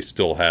extend if they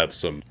still have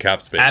some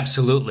cap space.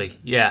 Absolutely,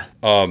 yeah.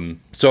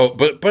 So,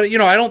 but I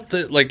don't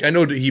I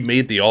know that he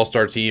made the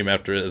All-Star team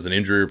as an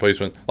injury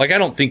replacement. Like, I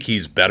don't think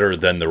he's better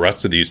than the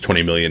rest of these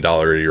 $20 million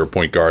a year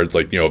point guards,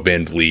 like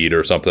Van Vliet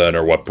or something,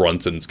 or what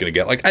Brunson's going to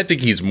get. Like, I think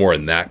he's more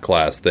in that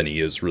class than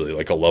he is really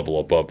like a level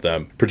above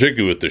them,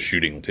 particularly with the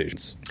shooting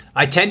limitations.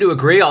 I tend to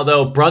agree,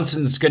 although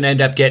Brunson's going to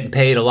end up getting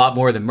paid a lot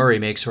more than Murray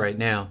makes right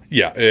now.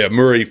 Yeah,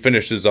 Murray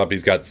finishes up.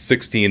 He's got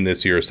 16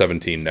 this year,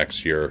 17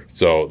 next year.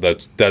 So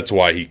that's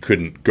why he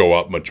couldn't go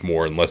up much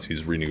more unless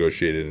he's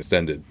renegotiated and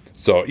extended.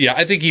 So, yeah,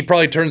 I think he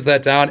probably turns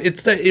that down.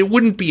 It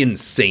wouldn't be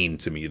insane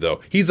to me,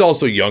 though. He's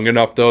also young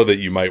enough, though, that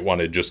you might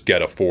want to just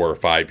get a 4 or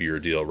 5 year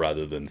deal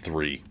rather than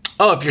 3.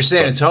 Oh, if you're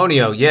San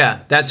Antonio,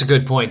 yeah, that's a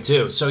good point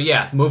too. So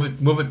yeah, move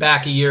it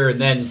back a year and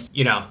then,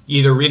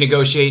 either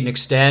renegotiate and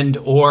extend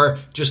or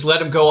just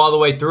let him go all the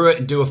way through it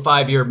and do a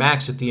 5-year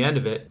max at the end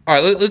of it. All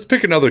right, let's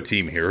pick another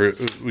team here.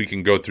 We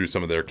can go through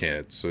some of their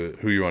candidates.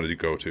 Who you wanted to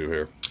go to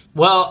here?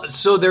 Well,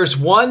 so there's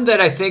one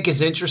that I think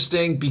is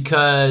interesting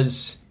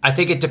because I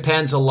think it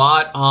depends a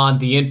lot on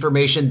the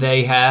information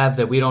they have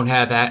that we don't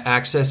have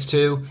access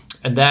to,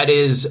 and that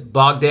is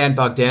Bogdan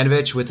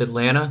Bogdanović with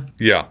Atlanta.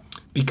 Yeah.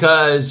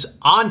 Because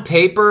on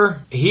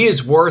paper, he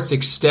is worth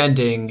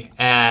extending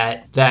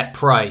at that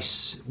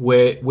price,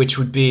 which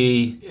would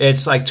be,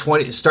 it's like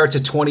 20, it starts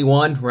at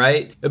 21,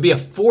 right? It'd be a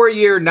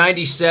 4-year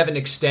 97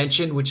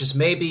 extension, which is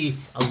maybe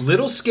a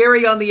little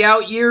scary on the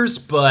out years,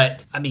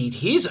 but I mean,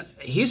 he's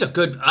a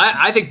good,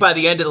 I think by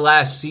the end of the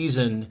last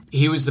season,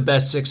 he was the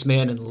best sixth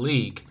man in the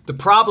league. The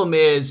problem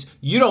is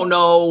you don't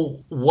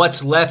know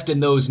what's left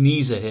in those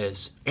knees of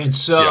his. And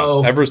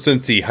so ever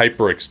since he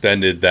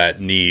hyperextended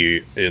that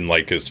knee in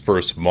like his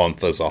first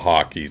month as a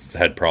Hawk, he's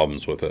had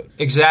problems with it.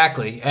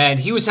 Exactly. And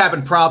he was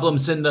having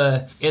problems in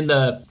the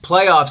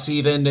playoffs,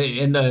 even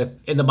in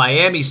the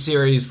Miami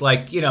series.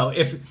 Like, you know,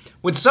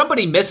 when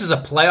somebody misses a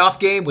playoff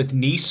game with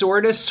knee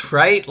soreness,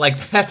 right?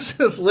 Like, that's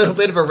a little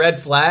bit of a red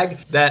flag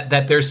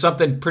that there's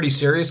something pretty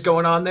serious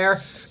going on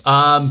there.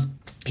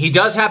 He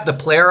does have the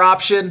player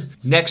option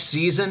next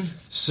season,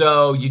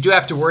 so you do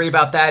have to worry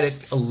about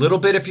that a little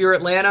bit if you're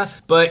Atlanta.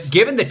 But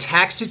given the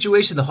tax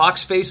situation the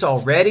Hawks face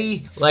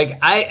already, like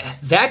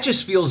that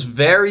just feels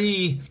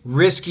very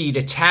risky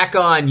to tack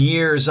on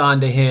years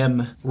onto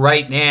him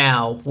right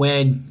now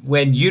when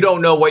you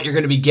don't know what you're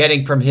going to be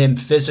getting from him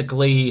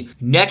physically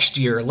next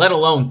year, let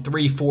alone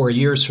 3-4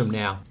 years from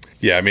now.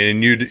 Yeah, I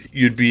mean,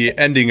 you'd be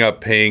ending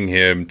up paying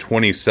him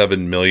 $27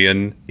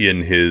 million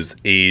in his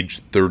age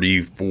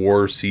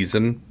 34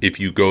 season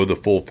if you go the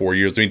full 4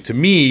 years. I mean, to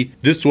me,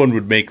 this one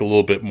would make a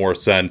little bit more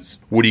sense.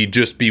 Would he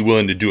just be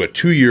willing to do a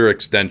 2-year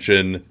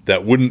extension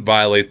that wouldn't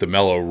violate the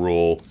Melo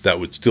rule that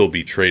would still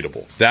be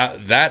tradable?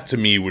 That to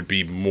me would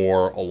be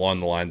more along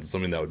the lines of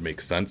something that would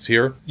make sense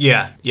here.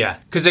 Yeah.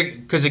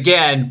 Because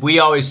again, we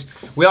always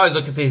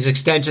look at these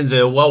extensions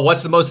and, well,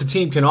 what's the most the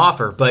team can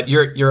offer? But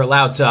you're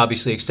allowed to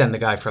obviously extend the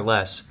guy for less.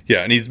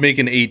 Yeah, and he's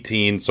making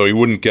 18, so he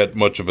wouldn't get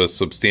much of a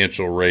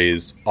substantial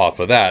raise off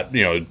of that.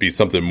 You know, it'd be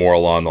something more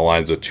along the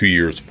lines of 2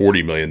 years,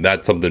 $40 million.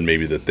 That's something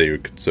maybe that they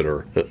would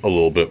consider a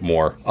little bit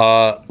more.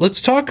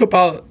 Let's talk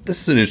about,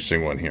 this is an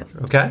interesting one here.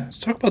 Okay. Let's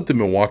talk about the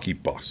Milwaukee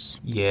Bucks.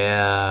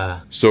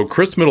 Yeah. So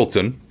Chris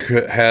Middleton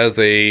has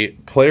a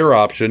player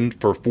option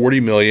for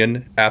 $40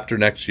 million after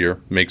next year,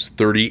 makes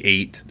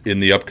 $38 in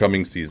the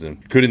upcoming season.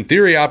 Could in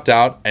theory opt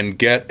out and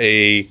get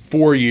a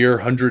 4-year,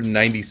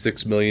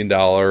 $196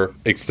 million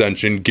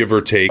extension, give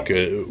or take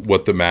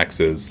what the max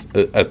is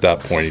at that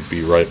point. He'd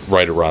be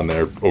right around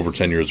there, over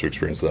 10 years of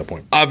experience at that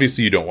point.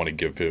 Obviously, you don't want to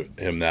give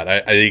him that.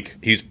 I think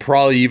he's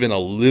probably even a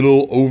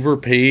little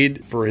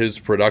overpaid for his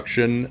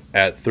production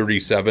at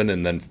 37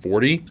 and then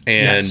 40.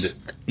 And yes.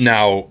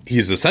 Now,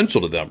 he's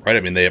essential to them, right? I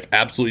mean, they have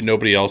absolutely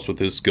nobody else with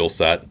his skill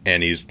set,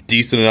 and he's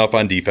decent enough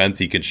on defense.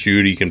 He can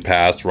shoot, he can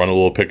pass, run a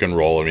little pick and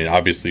roll. I mean,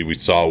 obviously, we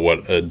saw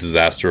what a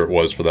disaster it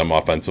was for them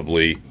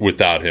offensively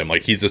without him.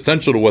 Like, he's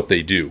essential to what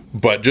they do.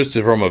 But just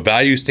from a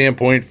value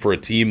standpoint, for a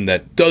team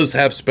that does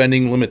have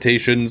spending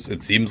limitations,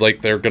 it seems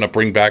like they're going to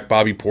bring back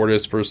Bobby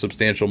Portis for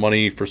substantial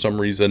money for some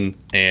reason,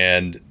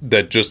 and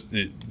that just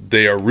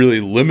they are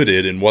really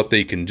limited in what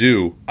they can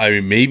do. I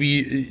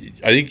mean,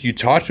 I think you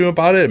talk to him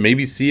about it and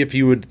maybe see if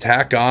he would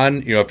tack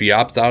on, if he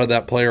opts out of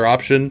that player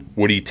option,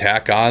 would he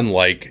tack on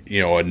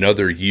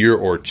another year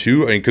or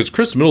two? I mean, because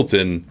Chris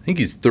Middleton, I think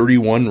he's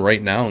 31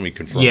 right now. Let me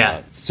confirm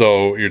that.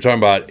 So you're talking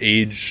about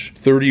age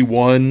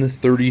 31,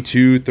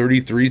 32,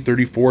 33,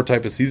 34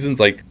 type of seasons.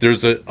 Like,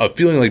 there's a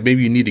feeling like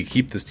maybe you need to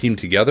keep this team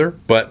together.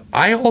 But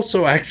I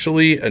also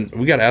actually, and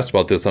we got asked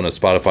about this on a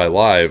Spotify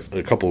Live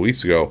a couple of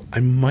weeks ago, I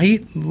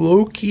might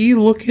low-key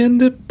look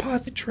into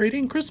possibly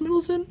trading Chris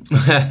Middleton.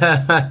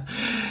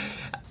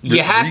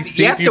 You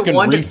have to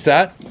wonder.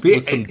 Reset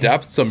with some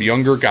depth, some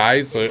younger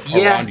guys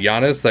around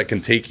Giannis that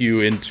can take you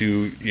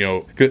into,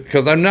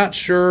 because I'm not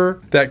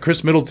sure that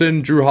Chris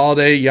Middleton, Drew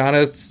Holiday,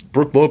 Giannis,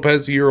 Brook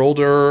Lopez a year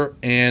older,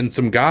 and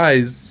some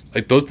guys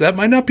like those, that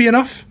might not be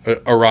enough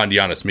around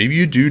Giannis. Maybe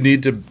you do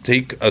need to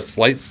take a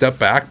slight step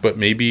back, but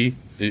maybe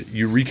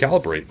you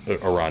recalibrate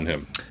around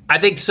him. I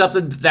think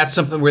that's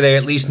something where they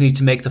at least need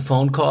to make the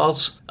phone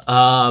calls.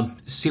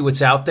 See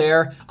what's out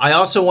there. I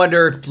also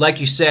wonder, like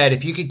you said,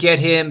 if you could get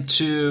him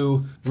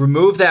to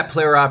remove that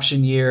player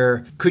option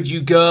year, could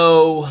you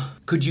go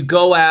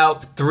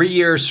out 3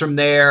 years from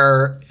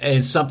there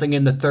and something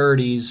in the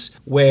 30s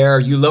where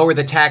you lower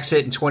the tax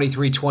hit in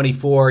 23,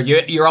 24,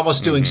 you're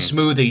almost doing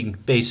smoothing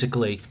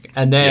basically.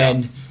 And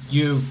then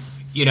you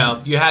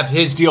have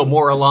his deal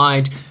more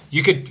aligned.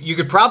 You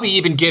could probably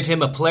even give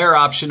him a player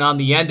option on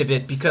the end of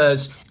it,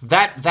 because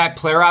that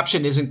player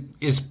option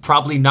is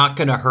probably not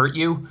going to hurt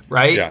you,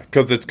 right? Yeah,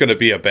 because it's going to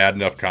be a bad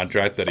enough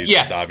contract that he's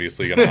just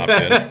obviously going to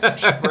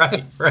opt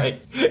in. Right.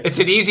 It's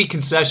an easy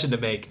concession to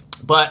make,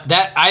 but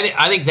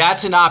I think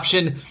that's an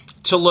option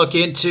to look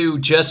into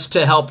just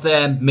to help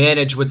them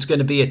manage what's going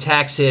to be a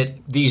tax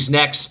hit these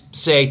next,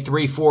 say,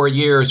 3-4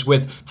 years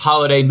with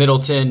Holiday,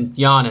 Middleton,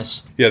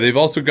 Giannis. Yeah, they've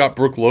also got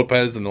Brook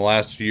Lopez in the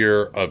last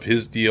year of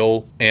his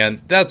deal,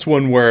 and that's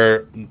one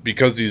where,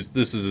 because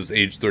this is his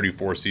age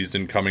 34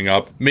 season coming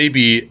up,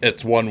 maybe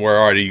it's one where,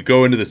 all right, you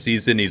go into the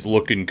season, he's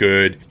looking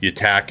good, you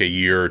tack a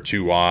year or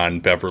two on,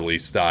 Beverly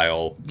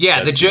style.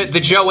 Yeah, the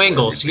Joe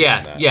Ingles,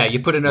 you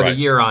put another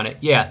year on it.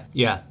 Yeah.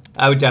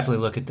 I would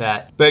definitely look at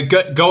that. But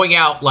going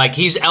out, like,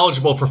 he's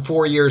eligible for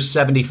 4 years,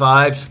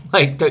 75.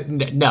 Like,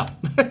 no.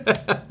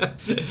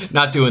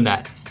 Not doing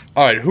that.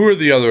 All right, who are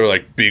the other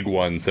like big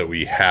ones that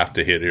we have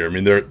to hit here? I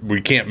mean,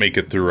 we can't make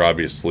it through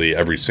obviously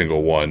every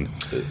single one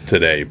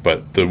today,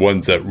 but the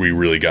ones that we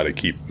really got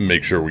to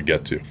make sure we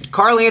get to.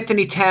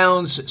 Karl-Anthony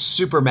Towns,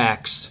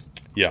 Supermax.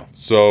 Yeah,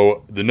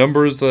 so the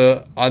numbers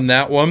on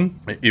that one,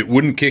 it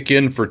wouldn't kick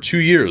in for 2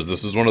 years.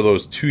 This is one of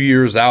those 2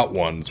 years out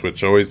ones,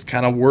 which always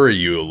kind of worry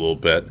you a little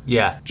bit.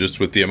 Yeah. Just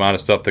with the amount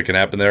of stuff that can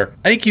happen there.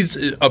 I think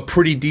he's a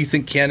pretty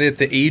decent candidate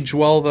to age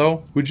well,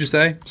 though, would you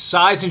say?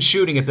 Size and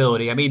shooting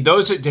ability. I mean,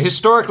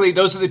 historically,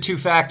 those are the two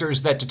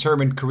factors that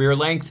determine career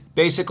length,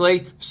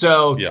 basically.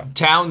 So yeah.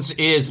 Towns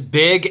is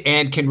big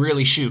and can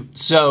really shoot.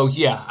 So,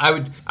 yeah, I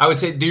would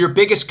say your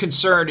biggest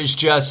concern is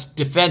just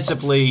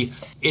defensively,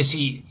 is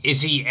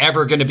he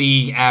ever going to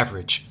be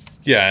average?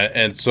 Yeah,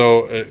 and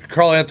so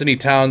Karl-Anthony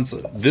Towns,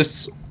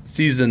 this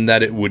season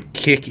that it would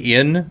kick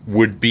in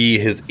would be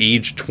his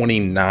age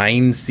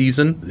 29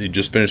 season. He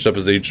just finished up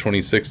his age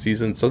 26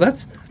 season, so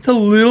it's a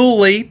little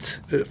late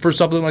for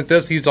something like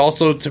this. He's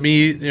also, to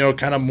me,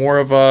 kind of more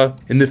of a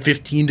in the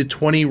 15 to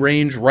 20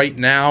 range right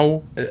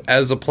now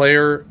as a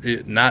player,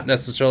 not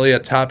necessarily a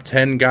top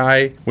 10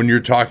 guy. When you're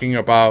talking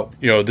about,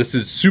 this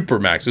is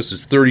Supermax, this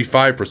is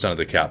 35% of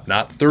the cap,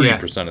 not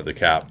 30% of the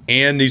cap,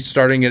 and he's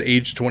starting at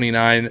age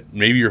 29.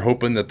 Maybe you're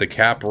hoping that the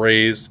cap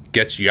raise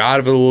gets you out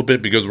of it a little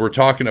bit, because we're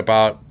talking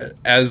about,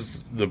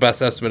 as the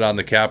best estimate on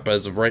the cap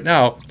as of right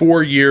now,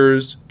 4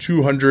 years,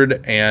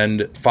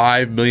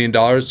 $205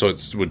 million. So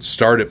it would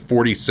start at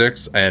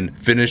 46 and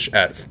finish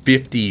at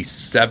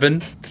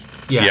 57.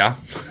 Yeah.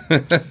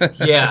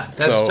 Yeah,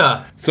 that's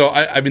tough. So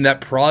I mean,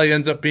 that probably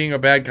ends up being a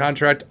bad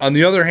contract. On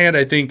the other hand,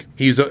 I think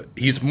he's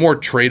more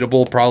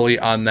tradable probably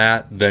on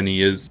that than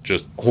he is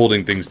just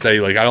holding things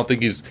steady. Like, I don't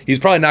think he's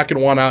probably not going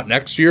to want out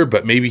next year,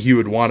 but maybe he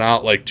would want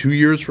out like 2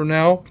 years from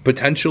now,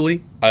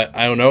 potentially.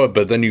 I don't know,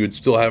 but then you would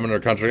still have him under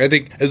contract. I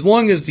think as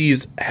long as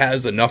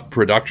has enough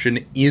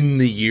production in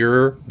the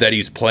year that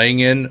he's playing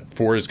in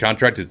for his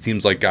contract, it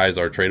seems like guys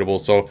are tradable.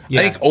 So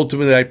yeah. I think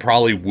ultimately I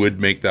probably would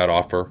make that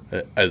offer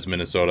as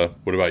Minnesota.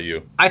 What about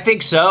you? I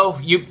think so.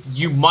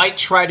 You might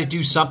try to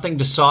do something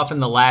to soften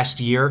the last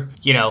year.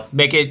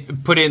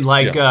 Put in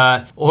like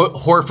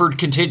Horford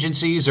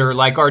contingencies, or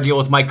like our deal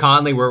with Mike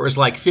Conley, where it was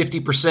like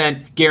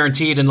 50%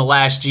 guaranteed in the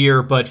last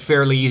year, but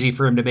fairly easy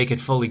for him to make it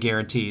fully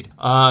guaranteed.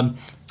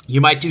 You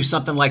might do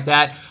something like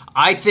that.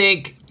 I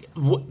think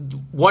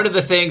one of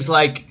the things,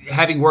 like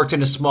having worked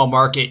in a small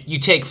market, you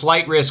take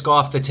flight risk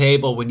off the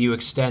table when you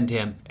extend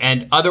him.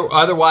 And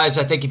otherwise,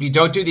 I think if you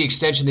don't do the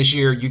extension this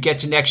year, you get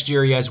to next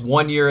year, he has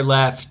 1 year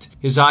left.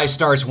 His eye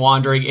starts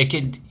wandering. It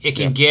can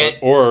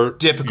get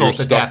difficult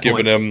at that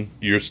point.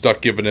 You're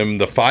stuck giving him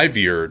the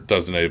 5-year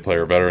designated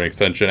player veteran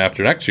extension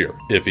after next year.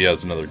 If he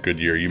has another good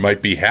year, you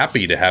might be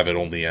happy to have it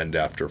only end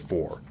after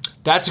 4.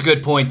 That's a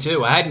good point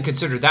too. I hadn't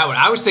considered that one.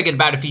 I was thinking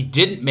about if he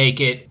didn't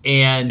make it,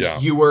 and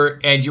you were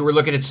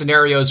looking at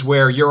scenarios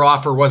where your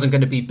offer wasn't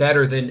going to be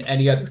better than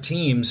any other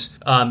teams,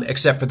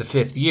 except for the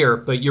 5th year.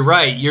 But you're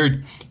right.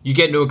 You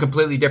get into a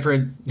completely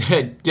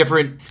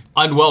different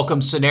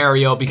unwelcome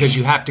scenario because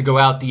you have to go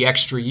out the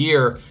extra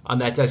year on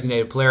that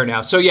designated player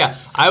now. So yeah,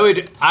 I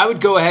would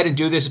go ahead and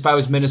do this if I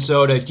was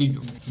Minnesota.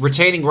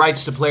 Retaining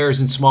rights to players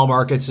in small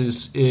markets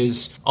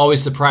is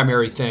always the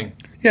primary thing.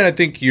 Yeah, and I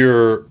think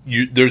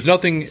there's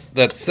nothing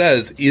that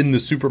says in the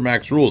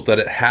Supermax rules that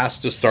it has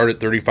to start at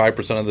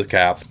 35% of the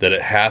cap, that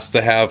it has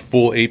to have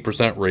full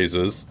 8%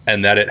 raises,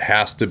 and that it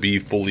has to be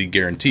fully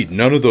guaranteed.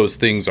 None of those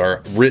things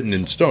are written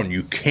in stone.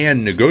 You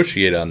can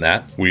negotiate on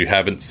that. We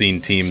haven't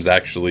seen teams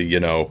actually,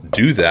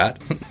 do that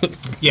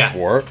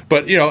before.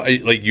 But,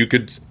 like you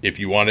could, if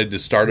you wanted to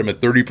start them at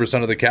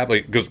 30% of the cap,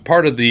 because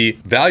part of the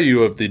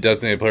value of the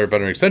designated player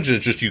veteran extension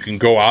is just you can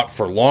go out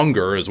for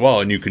longer as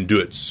well, and you can do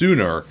it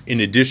sooner in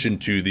addition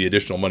to the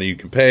additional money you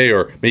can pay,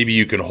 or maybe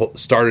you can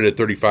start it at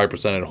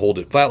 35% and hold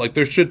it flat. Like,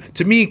 there should,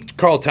 to me,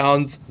 Karl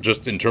Towns,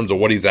 just in terms of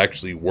what he's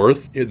actually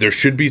worth, there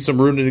should be some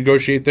room to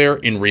negotiate there.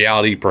 In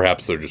reality,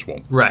 perhaps there just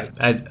won't. Right.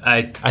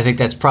 I think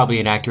that's probably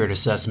an accurate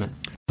assessment.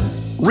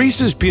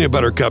 Reese's peanut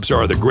butter cups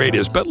are the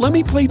greatest, but let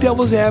me play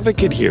devil's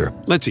advocate here.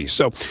 Let's see.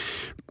 So,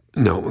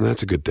 no,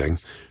 that's a good thing.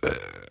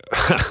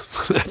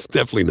 That's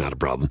definitely not a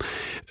problem.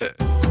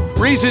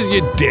 Reese's,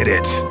 you did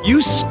it.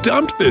 You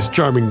stumped this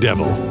charming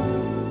devil.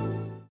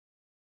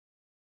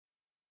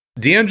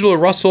 D'Angelo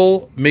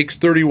Russell makes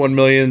 $31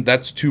 million.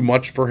 That's too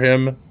much for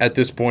him at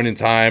this point in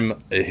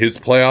time. His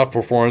playoff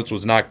performance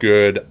was not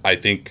good. I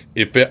think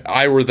if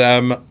I were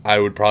them, I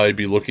would probably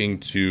be looking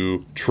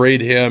to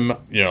trade him.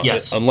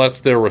 Yes.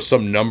 Unless there was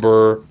some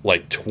number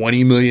like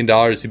 $20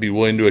 million he'd be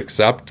willing to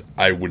accept,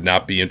 I would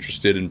not be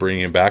interested in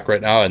bringing him back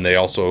right now. And they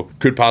also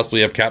could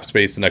possibly have cap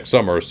space next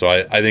summer. So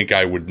I think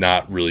I would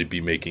not really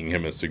be making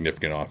him a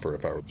significant offer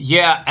if I were.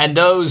 Yeah, and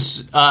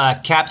those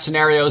cap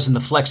scenarios and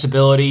the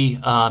flexibility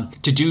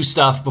to do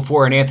stuff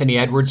before an Anthony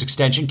Edwards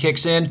extension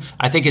kicks in,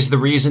 I think is the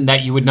reason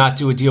that you would not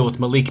do a deal with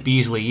Malik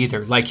Beasley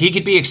either. Like, he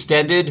could be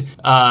extended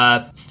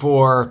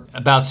for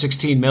about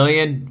 $16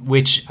 million,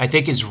 which I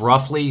think is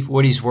roughly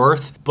what he's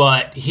worth,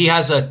 but he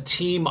has a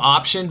team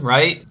option,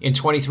 right, in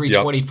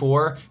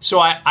 23-24. So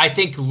I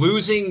think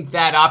losing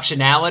that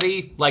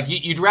optionality, like,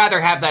 you'd rather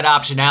have that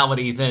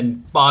optionality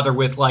than bother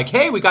with, like,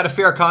 hey, we got a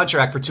fair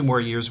contract for 2 more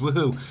years,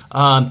 woohoo.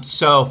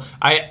 So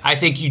I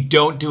think you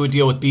don't do a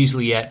deal with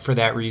Beasley yet for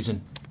that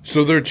reason.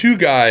 So there are 2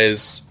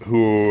 guys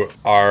who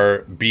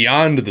are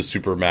beyond the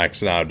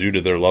Supermax now due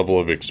to their level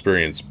of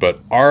experience, but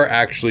are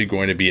actually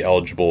going to be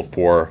eligible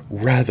for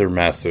rather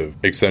massive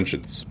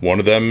extensions. One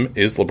of them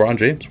is LeBron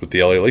James with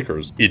the LA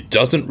Lakers. It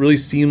doesn't really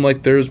seem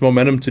like there's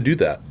momentum to do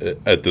that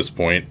at this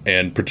point,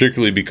 and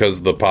particularly because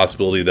of the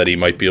possibility that he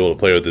might be able to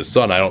play with his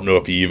son. I don't know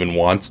if he even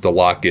wants to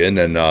lock in,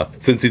 and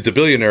since he's a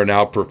billionaire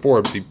now per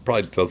Forbes, he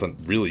probably doesn't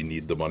really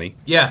need the money.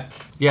 Yeah.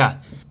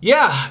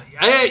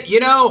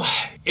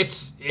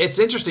 It's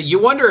interesting. You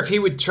wonder if he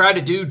would try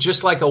to do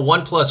just like a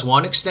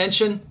 1+1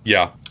 extension.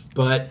 Yeah,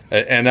 but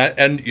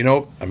and you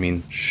know, I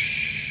mean,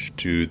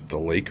 do the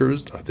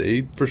Lakers?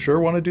 They for sure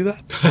want to do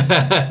that?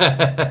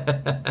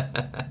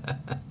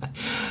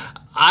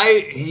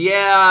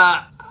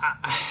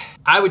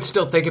 I would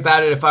still think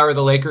about it if I were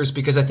the Lakers,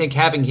 because I think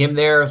having him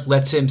there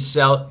lets him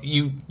sell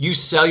you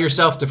sell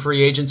yourself to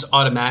free agents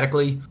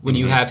automatically when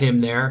you have him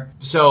there.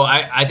 So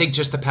I think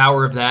just the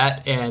power of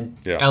that, and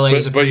LA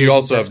is a free agent destination. But you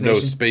also have no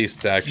space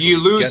to actually you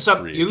lose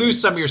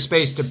some of your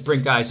space to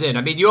bring guys in.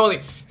 I mean,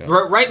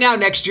 right now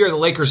next year the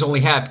Lakers only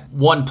have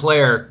one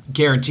player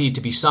guaranteed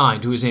to be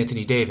signed, who is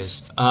Anthony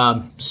Davis.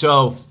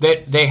 So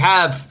they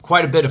have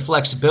quite a bit of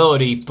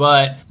flexibility,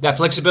 but that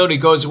flexibility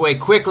goes away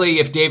quickly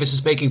if Davis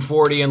is making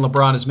 40 and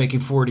LeBron is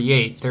making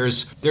 48.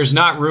 There's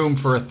not room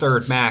for a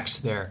third max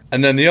there.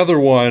 And then the other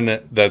one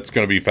that's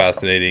going to be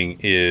fascinating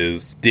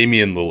is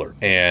Damian Lillard.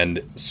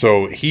 And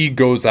so he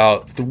goes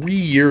out 3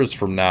 years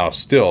from now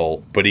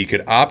still, but he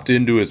could opt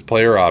into his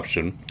player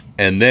option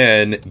and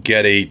then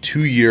get a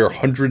 2-year,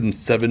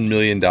 $107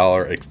 million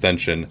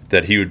extension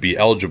that he would be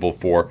eligible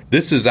for.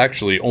 This is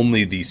actually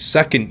only the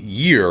second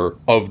year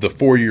of the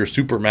 4-year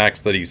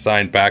Supermax that he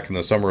signed back in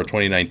the summer of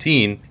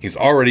 2019. He's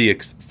already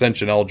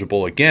extension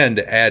eligible again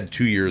to add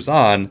 2 years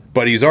on,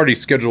 but he's already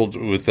scheduled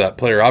with that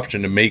player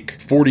option to make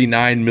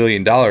 $49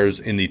 million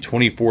in the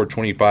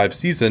 24-25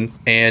 season,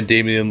 and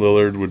Damian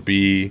Lillard would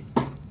be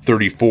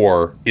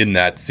 34 in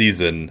that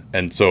season.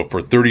 And so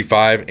for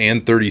 35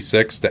 and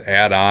 36 to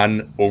add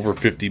on over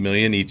 50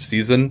 million each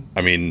season,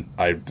 I mean,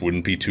 I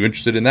wouldn't be too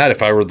interested in that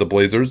if I were the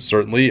Blazers,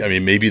 certainly. I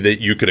mean, maybe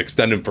that you could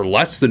extend him for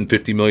less than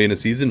 50 million a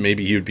season.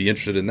 Maybe he would be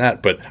interested in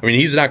that. But I mean,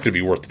 he's not going to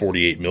be worth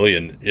 48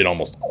 million in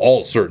almost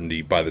all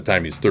certainty by the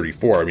time he's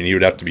 34. I mean, he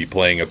would have to be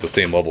playing at the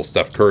same level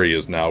Steph Curry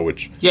is now,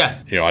 which,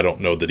 I don't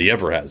know that he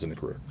ever has in a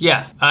career.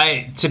 Yeah.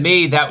 To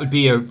me, that would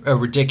be a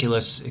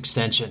ridiculous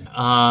extension.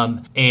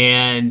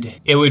 And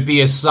it would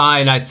be a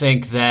sign, I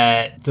think,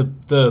 that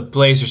the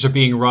Blazers are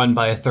being run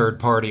by a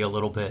third party a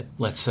little bit,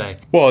 let's say.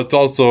 Well, it's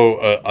also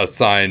a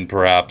sign,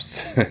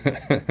 perhaps,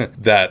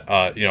 that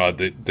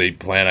they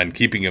plan on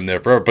keeping him there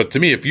forever. But to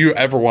me, if you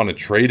ever want to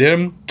trade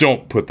him,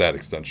 don't put that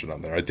extension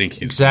on there. I think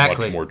he's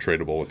much more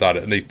tradable without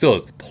it, and he still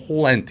has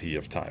plenty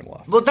of time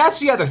left. Well, that's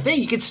the other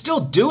thing. You can still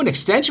do an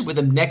extension with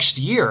him next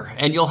year,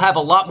 and you'll have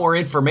a lot more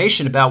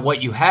information about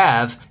what you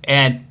have,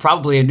 and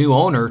probably a new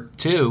owner,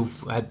 too,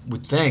 I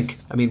would think.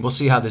 I mean, we'll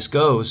see how this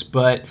goes,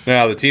 but...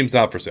 No, the team's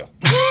not for sale.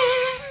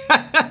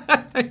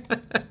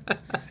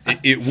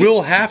 It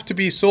will have to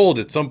be sold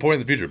at some point in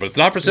the future, but it's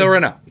not for sale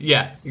right now.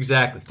 Yeah,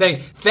 exactly.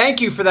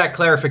 Thank you for that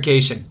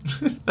clarification.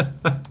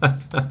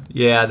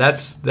 Yeah,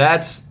 that's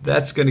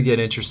going to get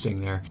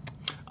interesting there.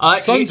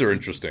 Suns are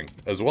interesting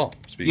as well.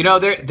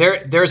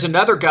 There's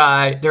another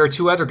guy. There are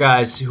 2 other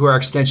guys who are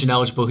extension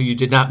eligible who you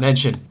did not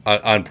mention.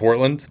 On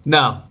Portland?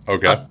 No.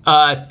 Okay.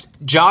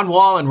 John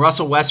Wall and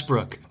Russell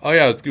Westbrook. Oh,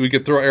 yeah. We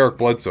could throw Eric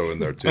Bledsoe in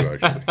there, too,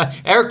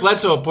 actually. Eric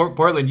Bledsoe of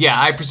Portland. Yeah,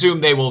 I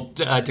presume they will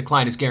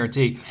decline his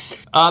guarantee.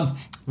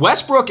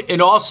 Westbrook,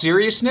 in all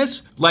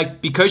seriousness,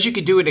 because you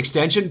could do an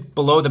extension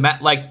below the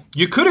mat,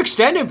 you could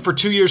extend him for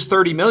 2 years,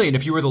 $30 million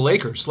if you were the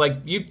Lakers,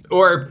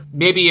 or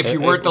maybe if you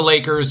weren't the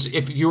Lakers,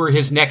 if you were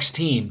his next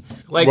team.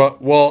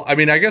 Well, I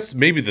mean, I guess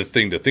maybe the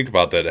thing to think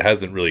about that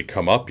hasn't really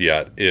come up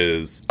yet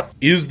is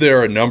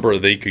there a number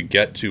they could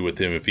get to with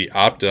him if he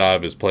opted out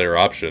of his player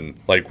option?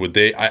 Would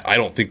they? I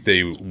don't think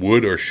they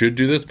would or should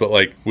do this, but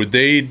would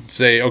they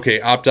say,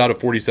 okay, opt out of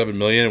 $47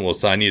 million and we'll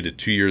sign you to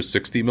 2 years,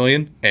 $60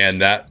 million?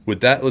 And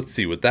would that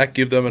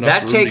give them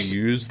enough room to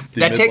use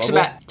the mid-level?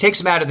 That takes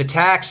them out of the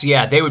tax.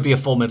 Yeah, they would be a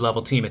full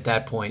mid-level team at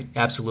that point.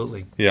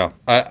 Absolutely. Yeah.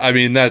 I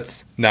mean,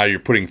 that's now you're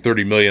putting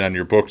 $30 million on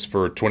your books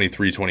for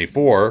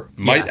 23-24.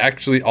 Might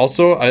actually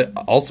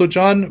also,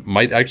 John,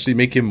 might actually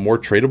make him more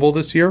tradable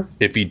this year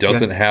if he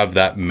doesn't have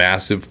that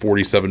massive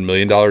 $47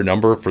 million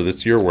number for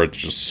this year where it's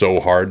just so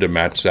hard to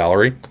match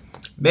salary.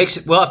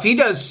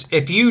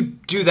 If you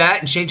do that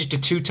and change it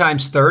to 2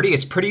 times 30,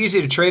 it's pretty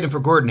easy to trade him for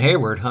Gordon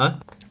Hayward, huh?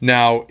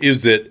 Now,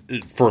 is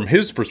it, from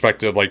his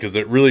perspective, like, is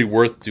it really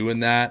worth doing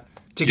that?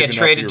 To get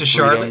traded to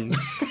Charlotte?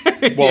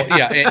 Well,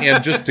 yeah,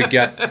 and just to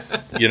get,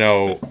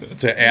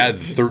 to add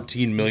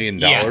 $13 million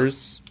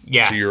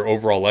to your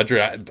overall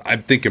ledger,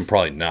 I'm thinking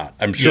probably not.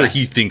 I'm sure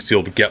he thinks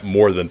he'll get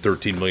more than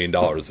 $13 million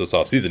this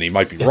offseason. He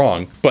might be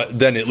wrong, but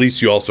then at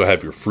least you also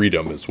have your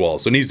freedom as well.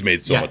 So, and he's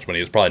made so much money,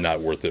 it's probably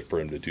not worth it for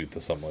him to do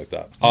something like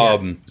that.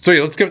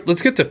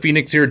 Let's get to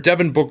Phoenix here.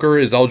 Devin Booker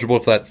is eligible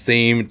for that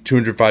same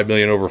 $205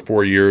 million over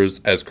 4 years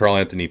as Karl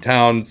Anthony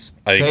Towns.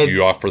 I think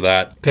you offer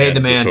that. Pay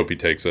the man. Just hope he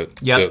takes it.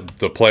 Yep.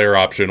 The player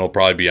option will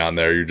probably be on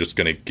there. You're just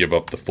going to give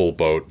up the full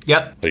boat.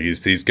 Yep. Like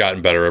he's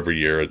gotten better every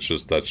year. That's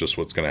just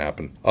what's going to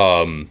happen.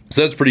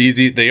 So that's pretty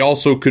easy. They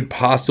also could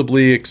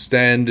possibly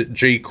extend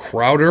Jay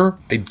Crowder.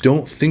 I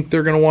don't think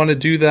they're going to want to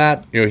do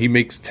that. He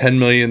makes $10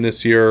 million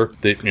this year.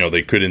 They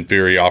could in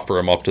theory offer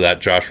him up to that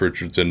Josh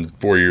Richardson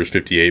 4 years,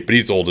 58, but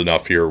he's old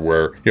enough here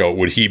where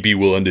would he be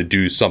willing to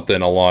do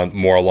something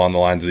more along the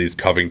lines of these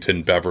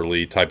Covington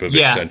Beverly type of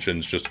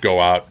extensions? Just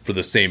go out for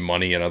the same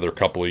money another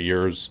couple of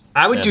years.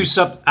 I would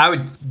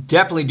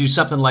definitely do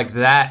something like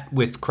that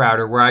with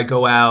Crowder, where I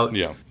go out,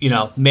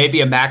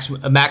 maybe a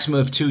maximum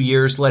of 2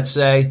 years, let's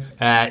say,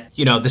 at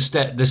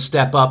the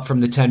step up from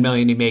the $10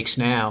 million he makes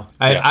now.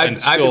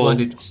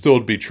 Still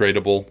would be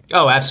tradable.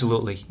 Oh,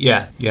 absolutely,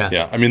 yeah.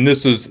 I mean,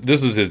 this is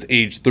his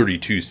age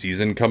 32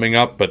 season coming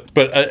up, but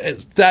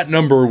that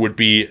number it'd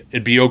be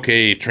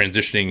okay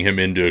transitioning him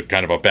into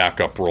kind of a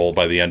backup role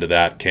by the end of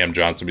that. Cam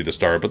Johnson be the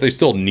starter, but they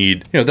still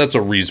need that's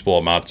a reasonable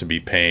amount to be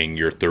paying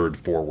your third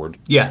forward.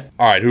 Yeah.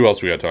 All right, who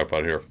else we got to talk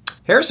about here?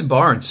 Harrison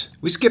Barnes.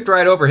 We skipped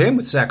right over him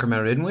with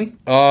Sacramento, didn't we?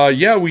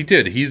 Yeah, we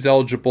did. He's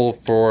eligible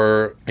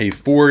for a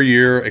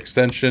 4-year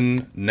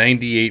extension,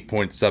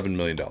 $98.7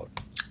 million.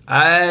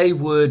 I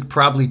would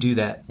probably do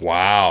that.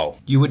 Wow.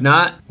 You would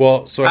not?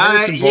 Well, so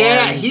Harrison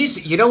Barnes...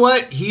 Yeah, you know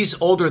what?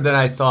 He's older than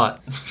I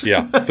thought.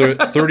 Yeah,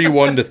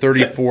 31 to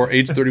 34,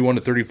 age 31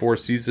 to 34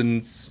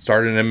 seasons,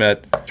 starting him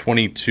at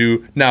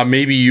 22. Now,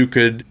 maybe you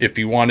could, if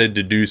you wanted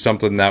to do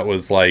something that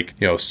was like,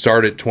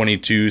 start at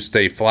 22,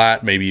 stay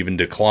flat, maybe even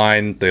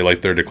decline. They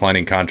like their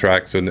declining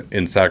contracts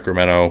in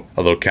Sacramento,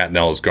 although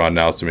Cantnell is gone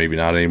now, so maybe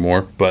not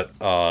anymore. But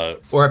or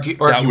if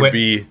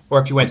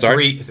you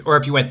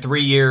went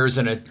 3 years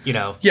and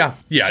Yeah.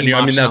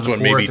 I mean, that's what,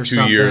 maybe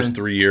 2 years,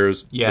 3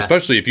 years. Yeah.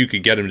 Especially if you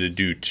could get him to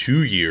do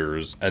 2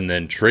 years and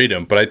then trade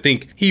him. But I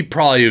think he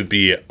probably would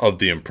be of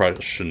the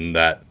impression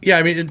that,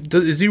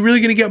 is he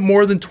really going to get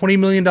more than $20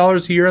 million a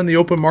year on the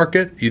open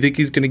market? You think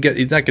he's not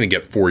going to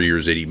get 4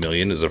 years, $80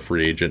 million as a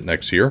free agent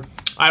next year?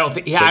 I don't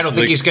think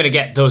he's going to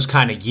get those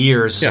kind of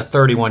years as a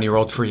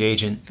 31-year-old free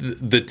agent.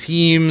 The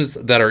teams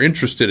that are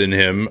interested in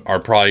him are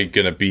probably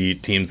going to be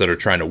teams that are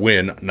trying to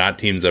win, not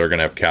teams that are going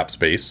to have cap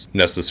space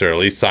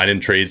necessarily. Sign-in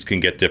trades can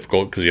get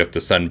difficult because you have to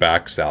send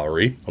back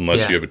salary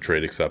unless you have a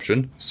trade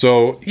exception.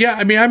 So,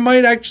 I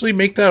might actually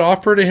make that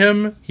offer to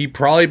him. He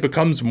probably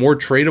becomes more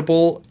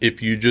tradable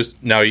if you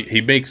now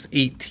he makes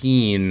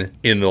 18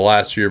 in the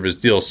last year of his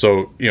deal.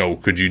 So,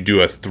 could you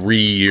do a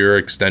 3-year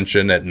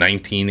extension at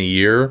 19 a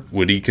year?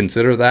 Would he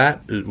consider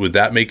that? Would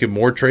that make it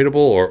more tradable,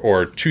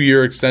 or a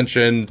 2-year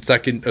extension, a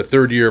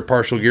 3rd-year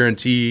partial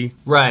guarantee?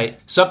 Right,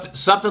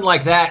 something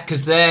like that.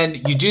 Because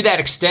then you do that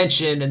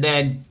extension, and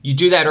then you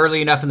do that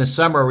early enough in the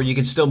summer where you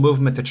can still move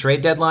him at the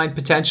trade deadline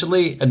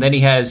potentially, and then he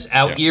has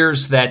out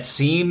years that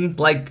seem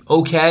like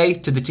okay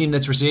to the team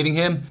that's receiving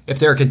him if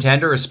they're a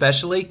contender,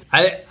 especially.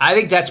 I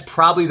think that's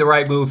probably the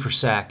right move for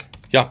Sac.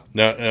 Yeah,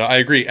 no, I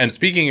agree. And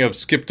speaking of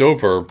skipped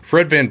over,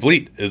 Fred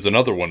VanVleet is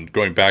another one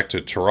going back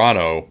to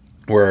Toronto,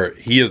 where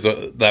he is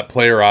that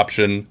player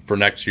option for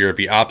next year. If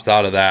he opts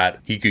out of that,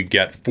 he could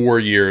get 4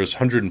 years,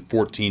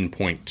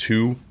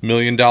 $114.2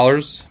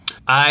 million.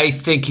 I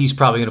think he's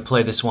probably going to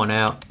play this one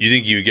out. You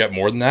think you would get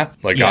more than that?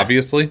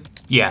 Obviously?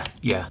 Yeah.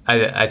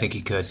 I think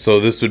he could. So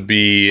this would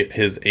be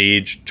his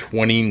age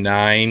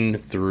 29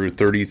 through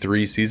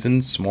 33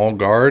 seasons, small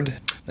guard.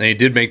 And he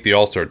did make the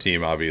All-Star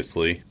team,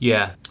 obviously.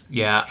 Yeah.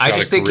 Shot I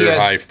just think he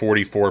has high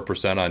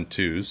 44% on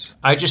twos.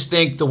 I just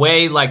think the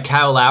way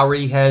Kyle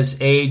Lowry has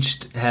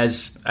aged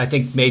has, I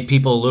think, made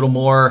people a little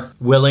more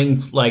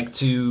willing,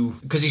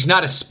 because he's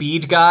not a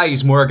speed guy.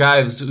 He's more a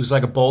guy who's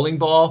like a bowling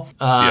ball.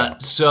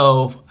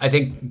 So I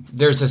think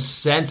there's a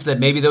sense that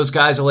maybe those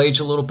guys will age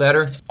a little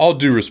better. All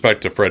due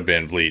respect to Fred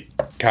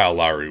VanVleet, Kyle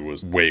Lowry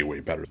was way, way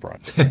better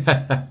than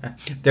Brian.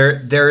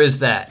 There is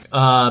that.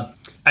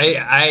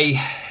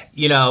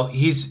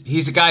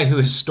 He's a guy who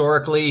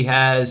historically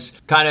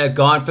has kind of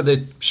gone for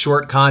the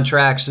short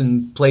contracts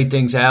and played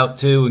things out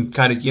too, and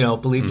kind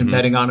of believed in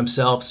betting on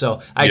himself.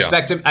 So I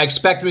expect him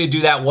to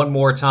do that one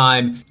more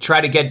time. Try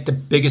to get the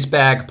biggest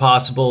bag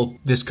possible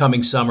this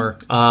coming summer,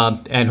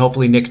 and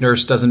hopefully Nick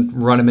Nurse doesn't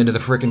run him into the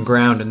freaking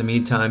ground in the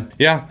meantime.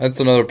 Yeah, that's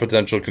another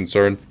potential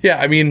concern. Yeah,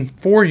 I mean,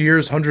 4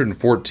 years,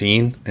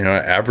 114.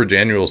 Average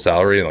annual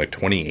salary in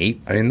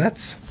 28. I mean,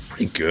 that's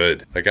pretty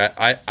good.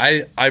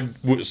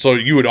 So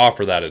you would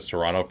offer that as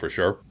Toronto for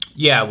sure?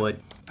 Yeah, I would.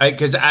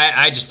 Because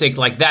I just think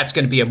like that's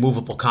going to be a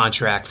movable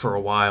contract for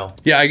a while.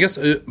 Yeah, I guess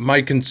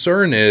my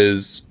concern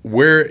is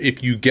where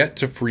if you get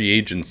to free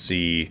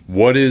agency,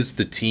 what is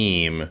the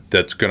team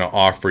that's going to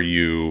offer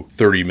you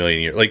 $30 million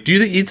a year? Like, do you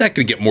think he's not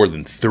going to get more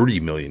than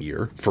 $30 million a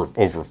year for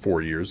over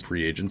 4 years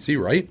free agency,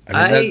 right?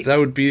 I mean, that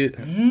would be.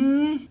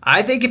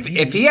 I think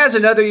if he has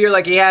another year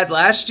like he had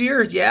last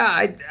year,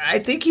 I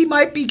think he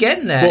might be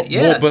getting that.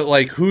 Well, but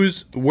like,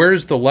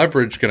 where's the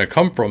leverage going to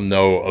come from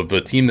though of the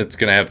team that's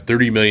going to have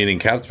 $30 million in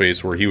cap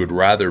space where he would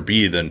rather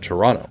be than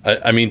Toronto?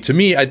 I mean, to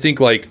me, I think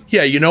like,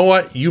 yeah, you know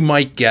what? You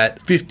might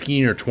get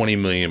 15 or 20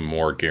 million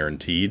more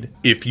guaranteed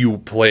if you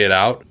play it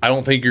out. I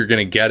don't think you're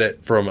going to get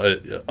it from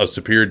a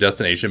superior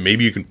destination.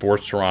 Maybe you can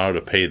force Toronto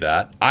to pay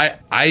that.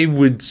 I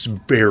would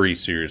very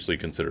seriously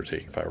consider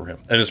taking if I were him,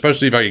 and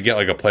especially if I could get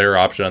like a player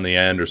option on the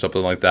end or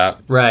something like that.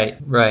 Right.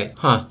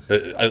 Huh.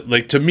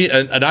 Like to me,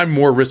 and I'm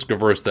more risk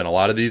averse than a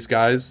lot of these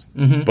guys,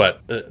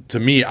 but to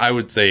me, I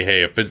would say,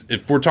 hey,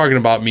 if we're talking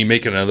about me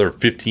making another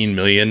 15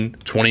 million,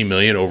 20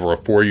 million over a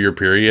 4-year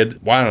period,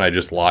 why don't I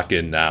just lock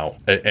in now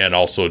and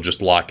also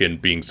just lock in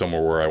being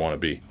somewhere where I want to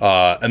be?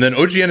 And then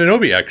OG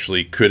Anunoby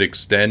actually could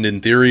extend in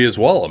theory as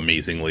well,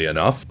 amazingly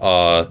enough.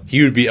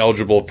 He would be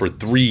eligible for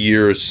 3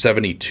 years,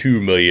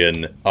 72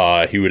 million.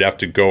 He would have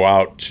to go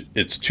out,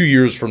 it's 2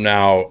 years from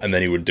now, and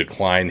then he would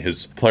decline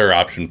his player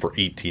option for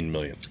 18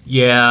 million.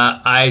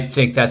 Yeah, I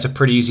think that's a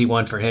pretty easy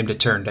one for him to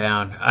turn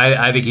down.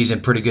 I think he's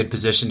in pretty good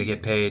position to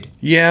get paid.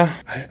 Yeah,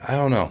 I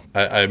don't know.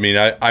 I mean,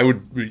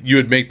 you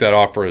would make that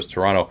offer as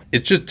Toronto.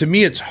 It's just, to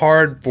me, it's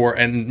hard for,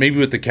 and maybe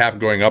with the cap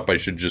going up, I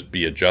should just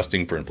be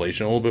adjusting for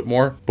inflation a little bit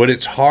more, but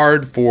it's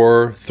hard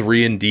for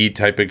 3-and-D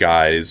type of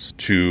guys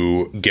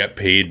to get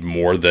paid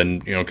more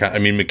than, I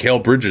mean,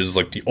 Mikal Bridges is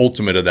like the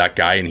ultimate of that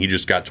guy, and he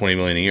just got 20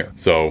 million a year.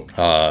 So,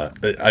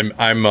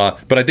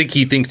 but I think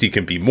he thinks he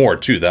can be more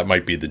too. That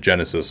might be the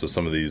genesis of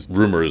some of these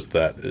rumors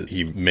that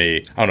he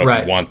may, I don't know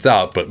if he wants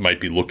out, but might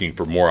be looking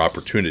for more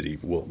opportunity,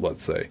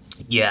 let's say.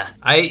 Yeah.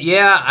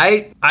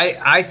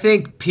 I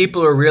think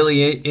people are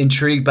really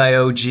intrigued by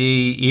OG,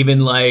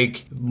 even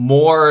like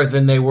more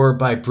than they were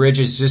by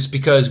Bridges, just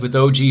because with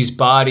OG's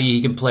body,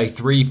 he can play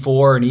 3,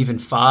 4, and even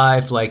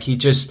 5. Like he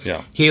just,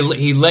 he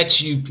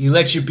lets you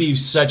be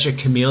such a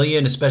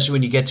chameleon, especially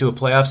when you get to a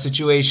playoff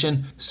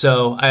situation.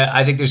 So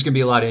I think there's going to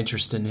be a lot of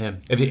interest in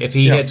him. If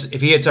he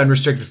hits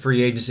unrestricted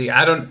free agency,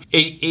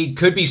 it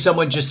could be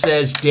someone just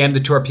says, damn the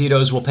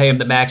Torpedoes, we'll pay him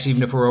the max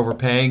even if we're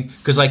overpaying.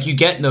 Because like you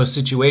get in those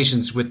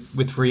situations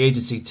with free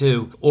agency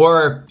too.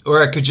 Or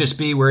it could just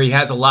be where he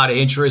has a lot of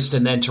interest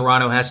and then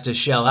Toronto has to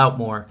shell out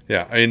more.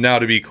 Yeah, I mean, now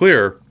to be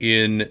clear,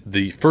 in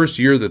the first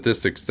year that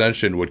this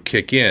extension would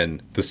kick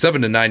in, the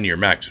 7 to 9 year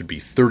max would be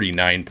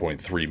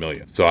 $39.3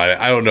 million. So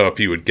I don't know if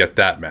he would get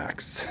that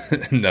max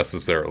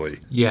necessarily.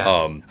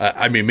 Yeah.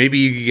 I mean, maybe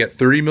you could get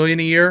 $30 million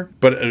a year,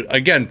 but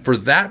again, for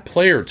that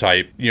player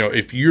type,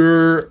 if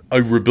you're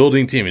a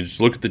rebuilding team and just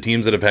look at the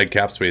teams that have had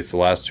cap space the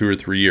last 2 or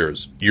 3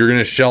 years, you're going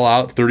to shell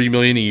out $30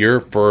 million a year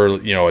for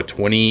a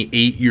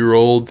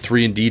 28-year-old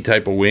 3-and-D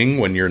type of wing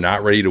when you're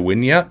not ready to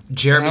win yet.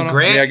 Jeremy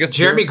Grant.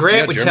 Jeremy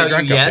Grant would tell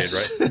you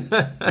yes. Paid,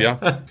 right?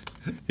 Yeah.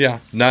 Yeah,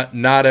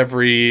 not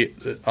every,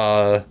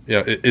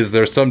 is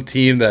there some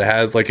team that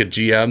has like a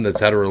GM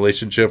that's had a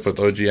relationship with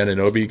OG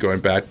Anunoby going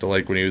back to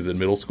like when he was in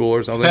middle school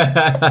or something?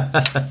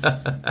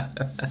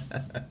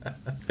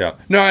 Yeah.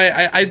 No,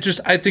 I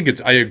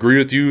think I agree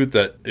with you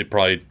that it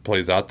probably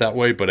plays out that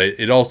way, but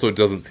it also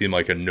doesn't seem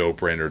like a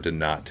no-brainer to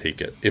not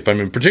take it.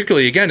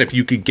 Particularly, again, if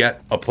you could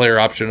get a player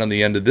option on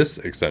the end of this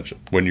extension,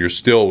 when you're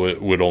still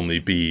would only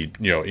be,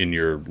 in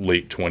your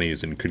late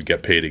 20s and could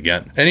get paid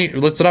again.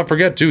 And let's not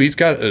forget, too, he's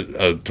got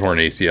a torn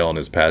ACL in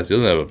his past. He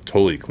doesn't have a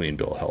totally clean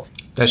bill of health.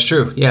 That's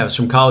true. Yeah, it was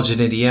from college in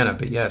Indiana,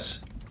 but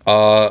yes.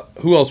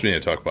 Who else we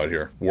need to talk about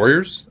here?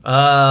 Warriors?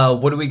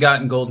 What do we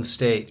got in Golden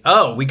State?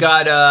 Oh, we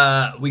got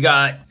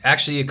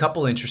actually a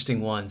couple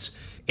interesting ones.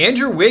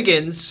 Andrew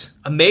Wiggins,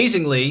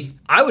 amazingly,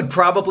 I would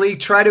probably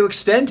try to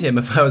extend him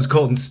if I was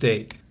Golden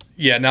State.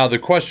 Yeah, now the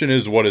question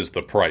is, what is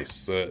the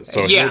price?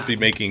 He'll be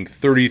making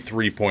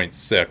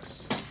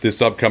 $33.6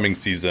 this upcoming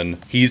season.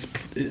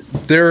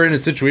 They're in a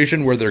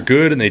situation where they're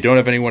good and they don't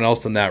have anyone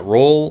else in that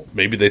role.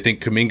 Maybe they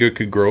think Kuminga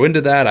could grow into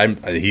that.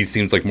 He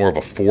seems like more of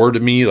a 4 to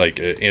me.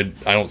 And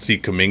I don't see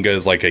Kuminga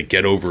as like a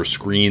get over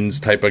screens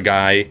type of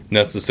guy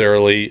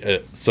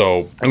necessarily.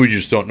 So we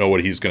just don't know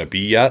what he's going to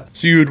be yet.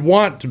 So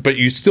but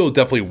you still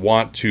definitely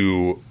want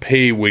to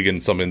pay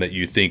Wiggins something that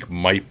you think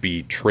might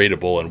be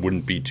tradable and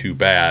wouldn't be too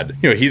bad.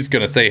 He's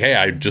going to say,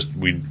 hey,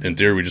 in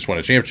theory, we just won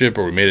a championship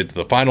or we made it to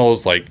the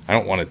finals. Like, I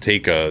don't want to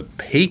take a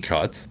pay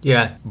cut.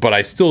 Yeah. But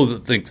I still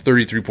think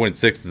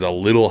 33.6 is a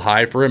little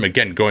high for him.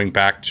 Again, going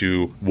back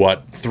to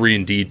what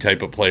 3-and-D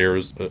type of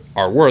players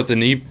are worth.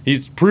 And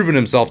he's proven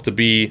himself to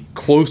be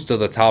close to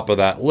the top of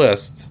that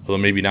list, although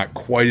maybe not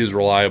quite as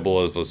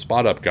reliable as a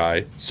spot-up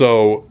guy.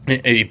 So,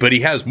 but he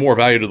has more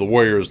value to the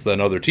Warriors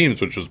than other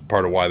teams, which was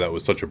part of why that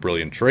was such a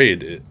brilliant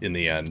trade in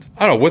the end.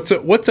 I don't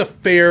know. What's a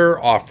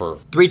fair offer?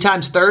 3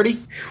 times 30?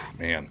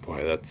 Man,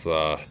 boy, that's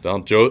Joe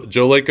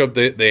Lacob.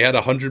 They had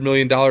 $100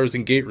 million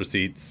in gate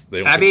receipts.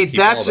 They don't keep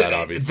all that,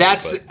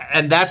 obviously.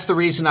 That's the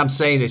reason I'm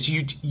saying this.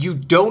 You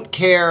don't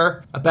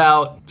care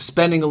about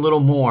spending a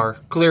little more,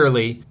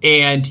 clearly,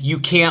 and you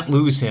can't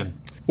lose him.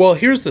 Well,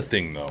 here's the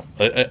thing, though.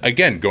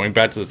 Again, going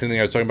back to the same thing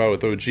I was talking about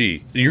with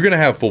OG, you're going to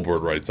have full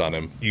board rights on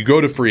him. You go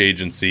to free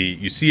agency,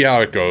 you see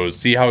how it goes,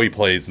 see how he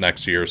plays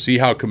next year, see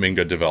how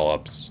Kuminga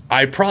develops.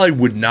 I probably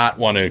would not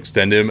want to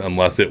extend him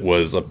unless it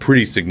was a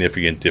pretty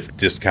significant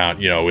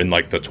discount, in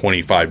like the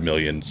 25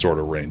 million sort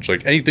of range.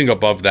 Like anything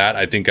above that,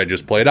 I think I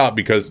just play it out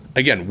because,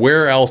 again,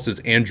 where else is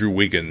Andrew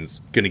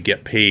Wiggins going to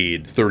get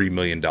paid $30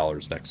 million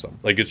next summer?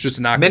 Like it's just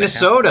not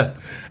Minnesota.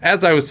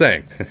 As I was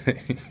saying,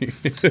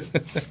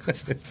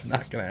 it's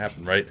not going to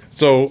happen, right?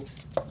 So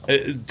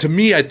to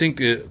me, I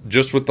think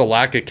just with the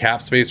lack of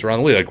cap space around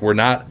the league,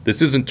 like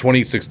this isn't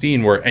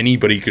 2016 where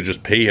anybody could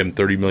just pay him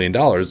 $30 million.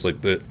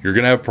 Like you're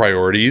going to have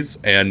priorities,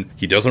 and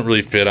he doesn't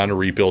really fit on a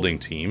rebuilding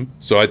team.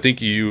 So I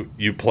think you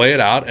play it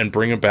out and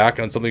bring him back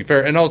on something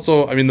fair. And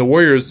also, I mean, the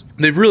Warriors,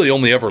 they've really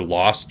only ever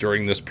lost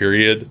during this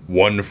period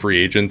one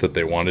free agent that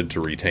they wanted to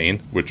retain,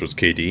 which was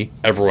KD.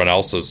 Everyone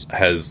else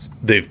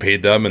they've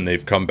paid them and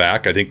they've come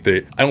back. I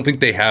don't think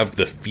they have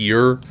the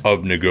fear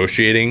of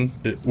negotiating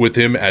with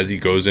him as he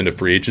goes into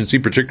free agency,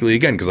 particularly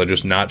again because I'm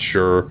just not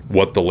sure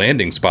what the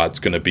landing spot's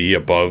going to be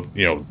above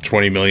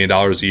 $20 million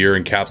a year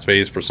in cap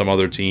space for some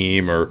other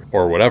team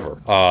or whatever.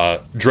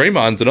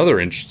 Draymond's another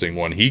interesting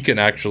one. He can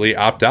actually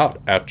opt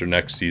out after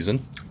next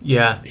season.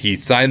 Yeah. He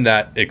signed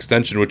that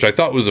extension, which I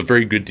thought was a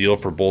very good deal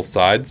for both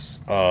sides.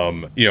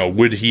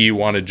 Would he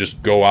want to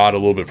just go out a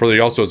little bit further? He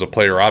also has a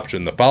player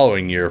option the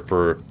following year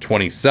for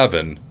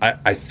 27.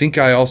 I think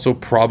I also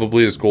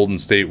probably, as Golden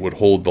State, would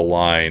hold the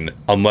line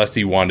unless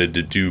he wanted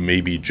to do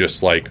maybe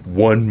just like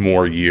one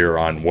more year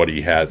on what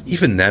he has.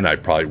 Even then, I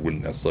probably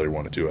wouldn't necessarily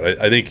want to do it.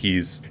 I think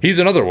he's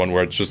another one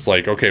where it's just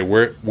like, okay,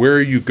 where are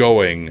you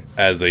going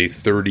as a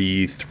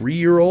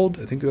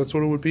 33-year-old? I think that's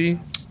what it would be.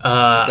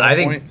 I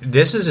think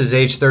this is his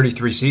age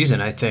 33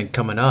 season, I think,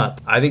 coming up.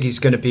 I think he's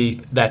going to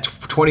be that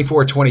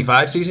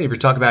 24-25 season. If you're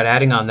talking about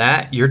adding on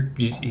that,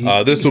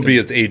 this will be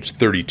his age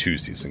 32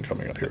 season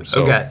coming up here.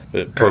 So, okay.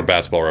 Per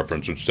Basketball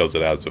Reference, which does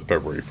it as of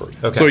February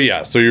 1st.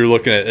 Okay. So you're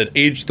looking at an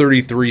age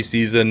 33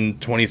 season,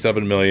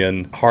 $27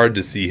 million. Hard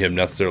to see him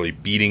necessarily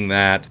beating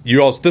that.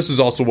 This is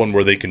also one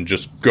where they can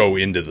just go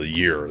into the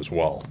year as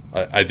well.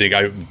 I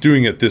think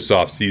doing it this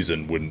off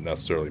season wouldn't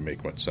necessarily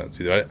make much sense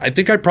either. I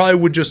think I probably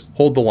would just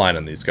hold the line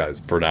on these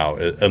guys for now,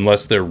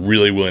 unless they're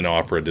really willing to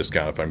offer a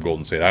discount. If I'm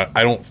Golden State,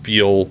 I don't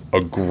feel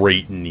a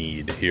great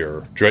need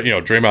here.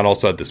 Draymond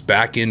also had this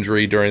back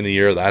injury during the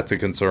year. That's a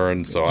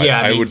concern. So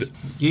I would.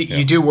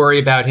 You do worry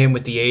about him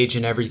with the age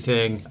and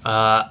everything.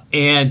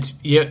 And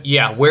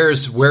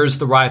where's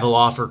the rival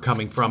offer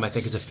coming from? I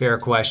think is a fair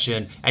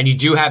question. And you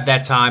do have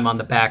that time on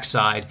the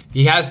backside.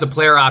 He has the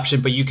player option,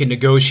 but you can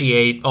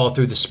negotiate all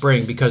through the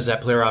spring because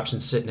that player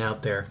option's sitting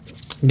out there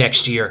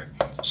next year.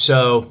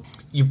 So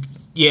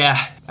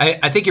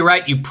I think you're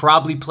right. You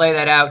probably play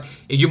that out.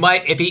 You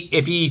might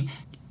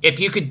if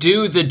you could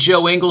do the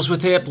Joe Ingles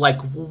with him, like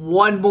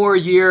one more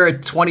year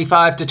at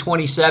 25 to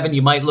 27,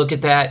 you might look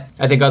at that.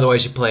 I think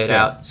otherwise you play it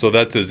out. So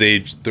that's his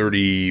age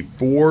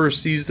 34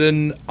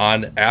 season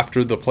on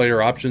after the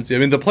player options. I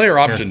mean, the player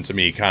option to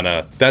me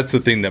that's the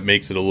thing that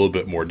makes it a little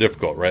bit more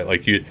difficult, right?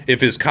 Like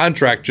if his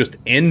contract just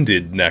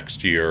ended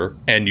next year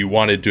and you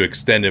wanted to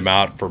extend him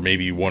out for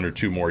maybe 1 or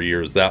 2 more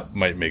years, that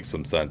might make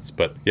some sense.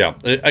 But yeah,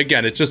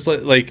 again, it's just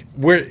like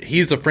where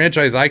he's a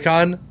franchise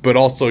icon, but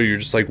also you're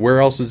just like,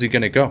 where else is he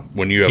going to go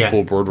when you have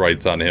full board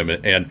rights on him?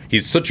 And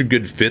he's such a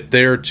good fit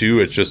there too.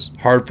 It's just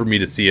hard for me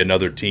to see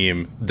another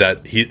team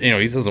that he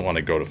doesn't want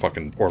to go to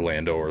fucking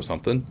Orlando or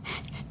something.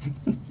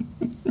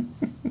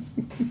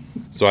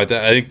 So I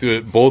think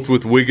that both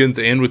with Wiggins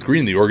and with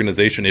Green, the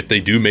organization, if they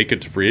do make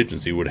it to free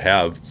agency, would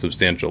have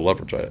substantial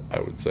leverage, I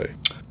would say.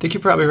 I think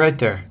you're probably right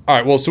there. All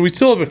right, well, so we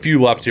still have a few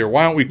left here.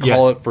 Why don't we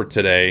call it for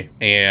today,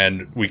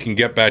 and we can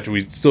get back to,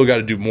 we still got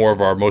to do more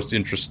of our most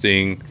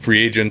interesting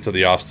free agents of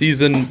the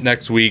offseason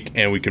next week,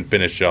 and we can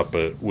finish up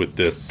with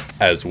this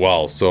as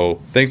well.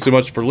 So thanks so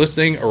much for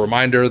listening. A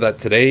reminder that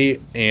today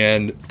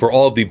and for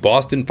all of the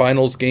Boston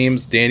Finals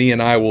games, Danny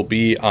and I will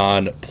be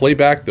on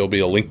playback. There'll be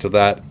a link to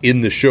that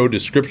in the show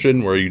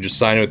description where you just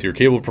sign in with your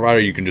cable provider.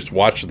 You can just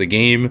watch the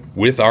game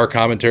with our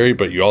commentary,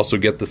 but you also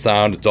get the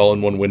sound. It's all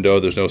in one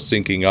window. There's no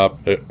syncing up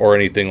or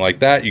anything like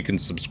that. You can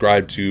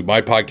subscribe to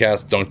my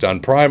podcast, Dunked on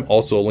Prime.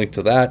 Also a link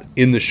to that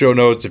in the show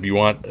notes if you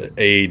want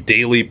a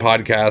daily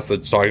podcast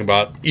that's talking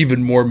about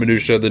even more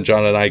minutia than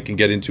John and I can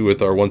get into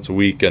with our once a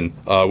week. And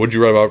what'd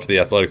you write about for The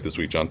Athletic this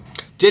week, John?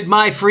 Did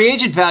my free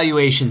agent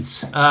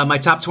valuations, my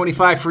top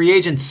 25 free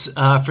agents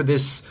for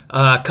this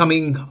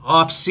coming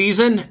off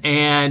season,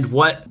 and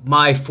what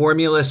my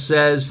formula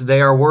says they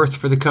are worth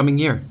for the coming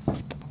year.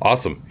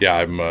 Awesome. Yeah,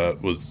 I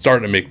was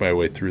starting to make my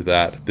way through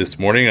that this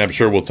morning, and I'm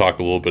sure we'll talk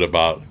a little bit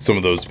about some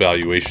of those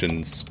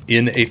valuations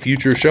in a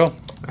future show.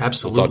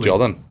 Absolutely. We'll talk to y'all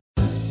then.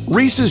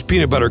 Reese's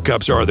Peanut Butter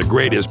Cups are the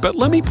greatest, but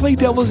let me play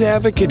devil's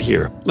advocate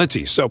here. Let's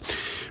see. So,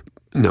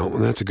 No,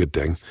 that's a good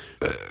thing.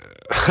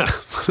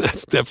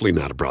 That's definitely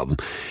not a problem.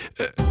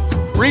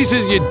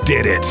 Reese's, you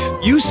did it.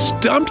 You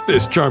stumped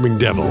this charming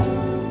devil.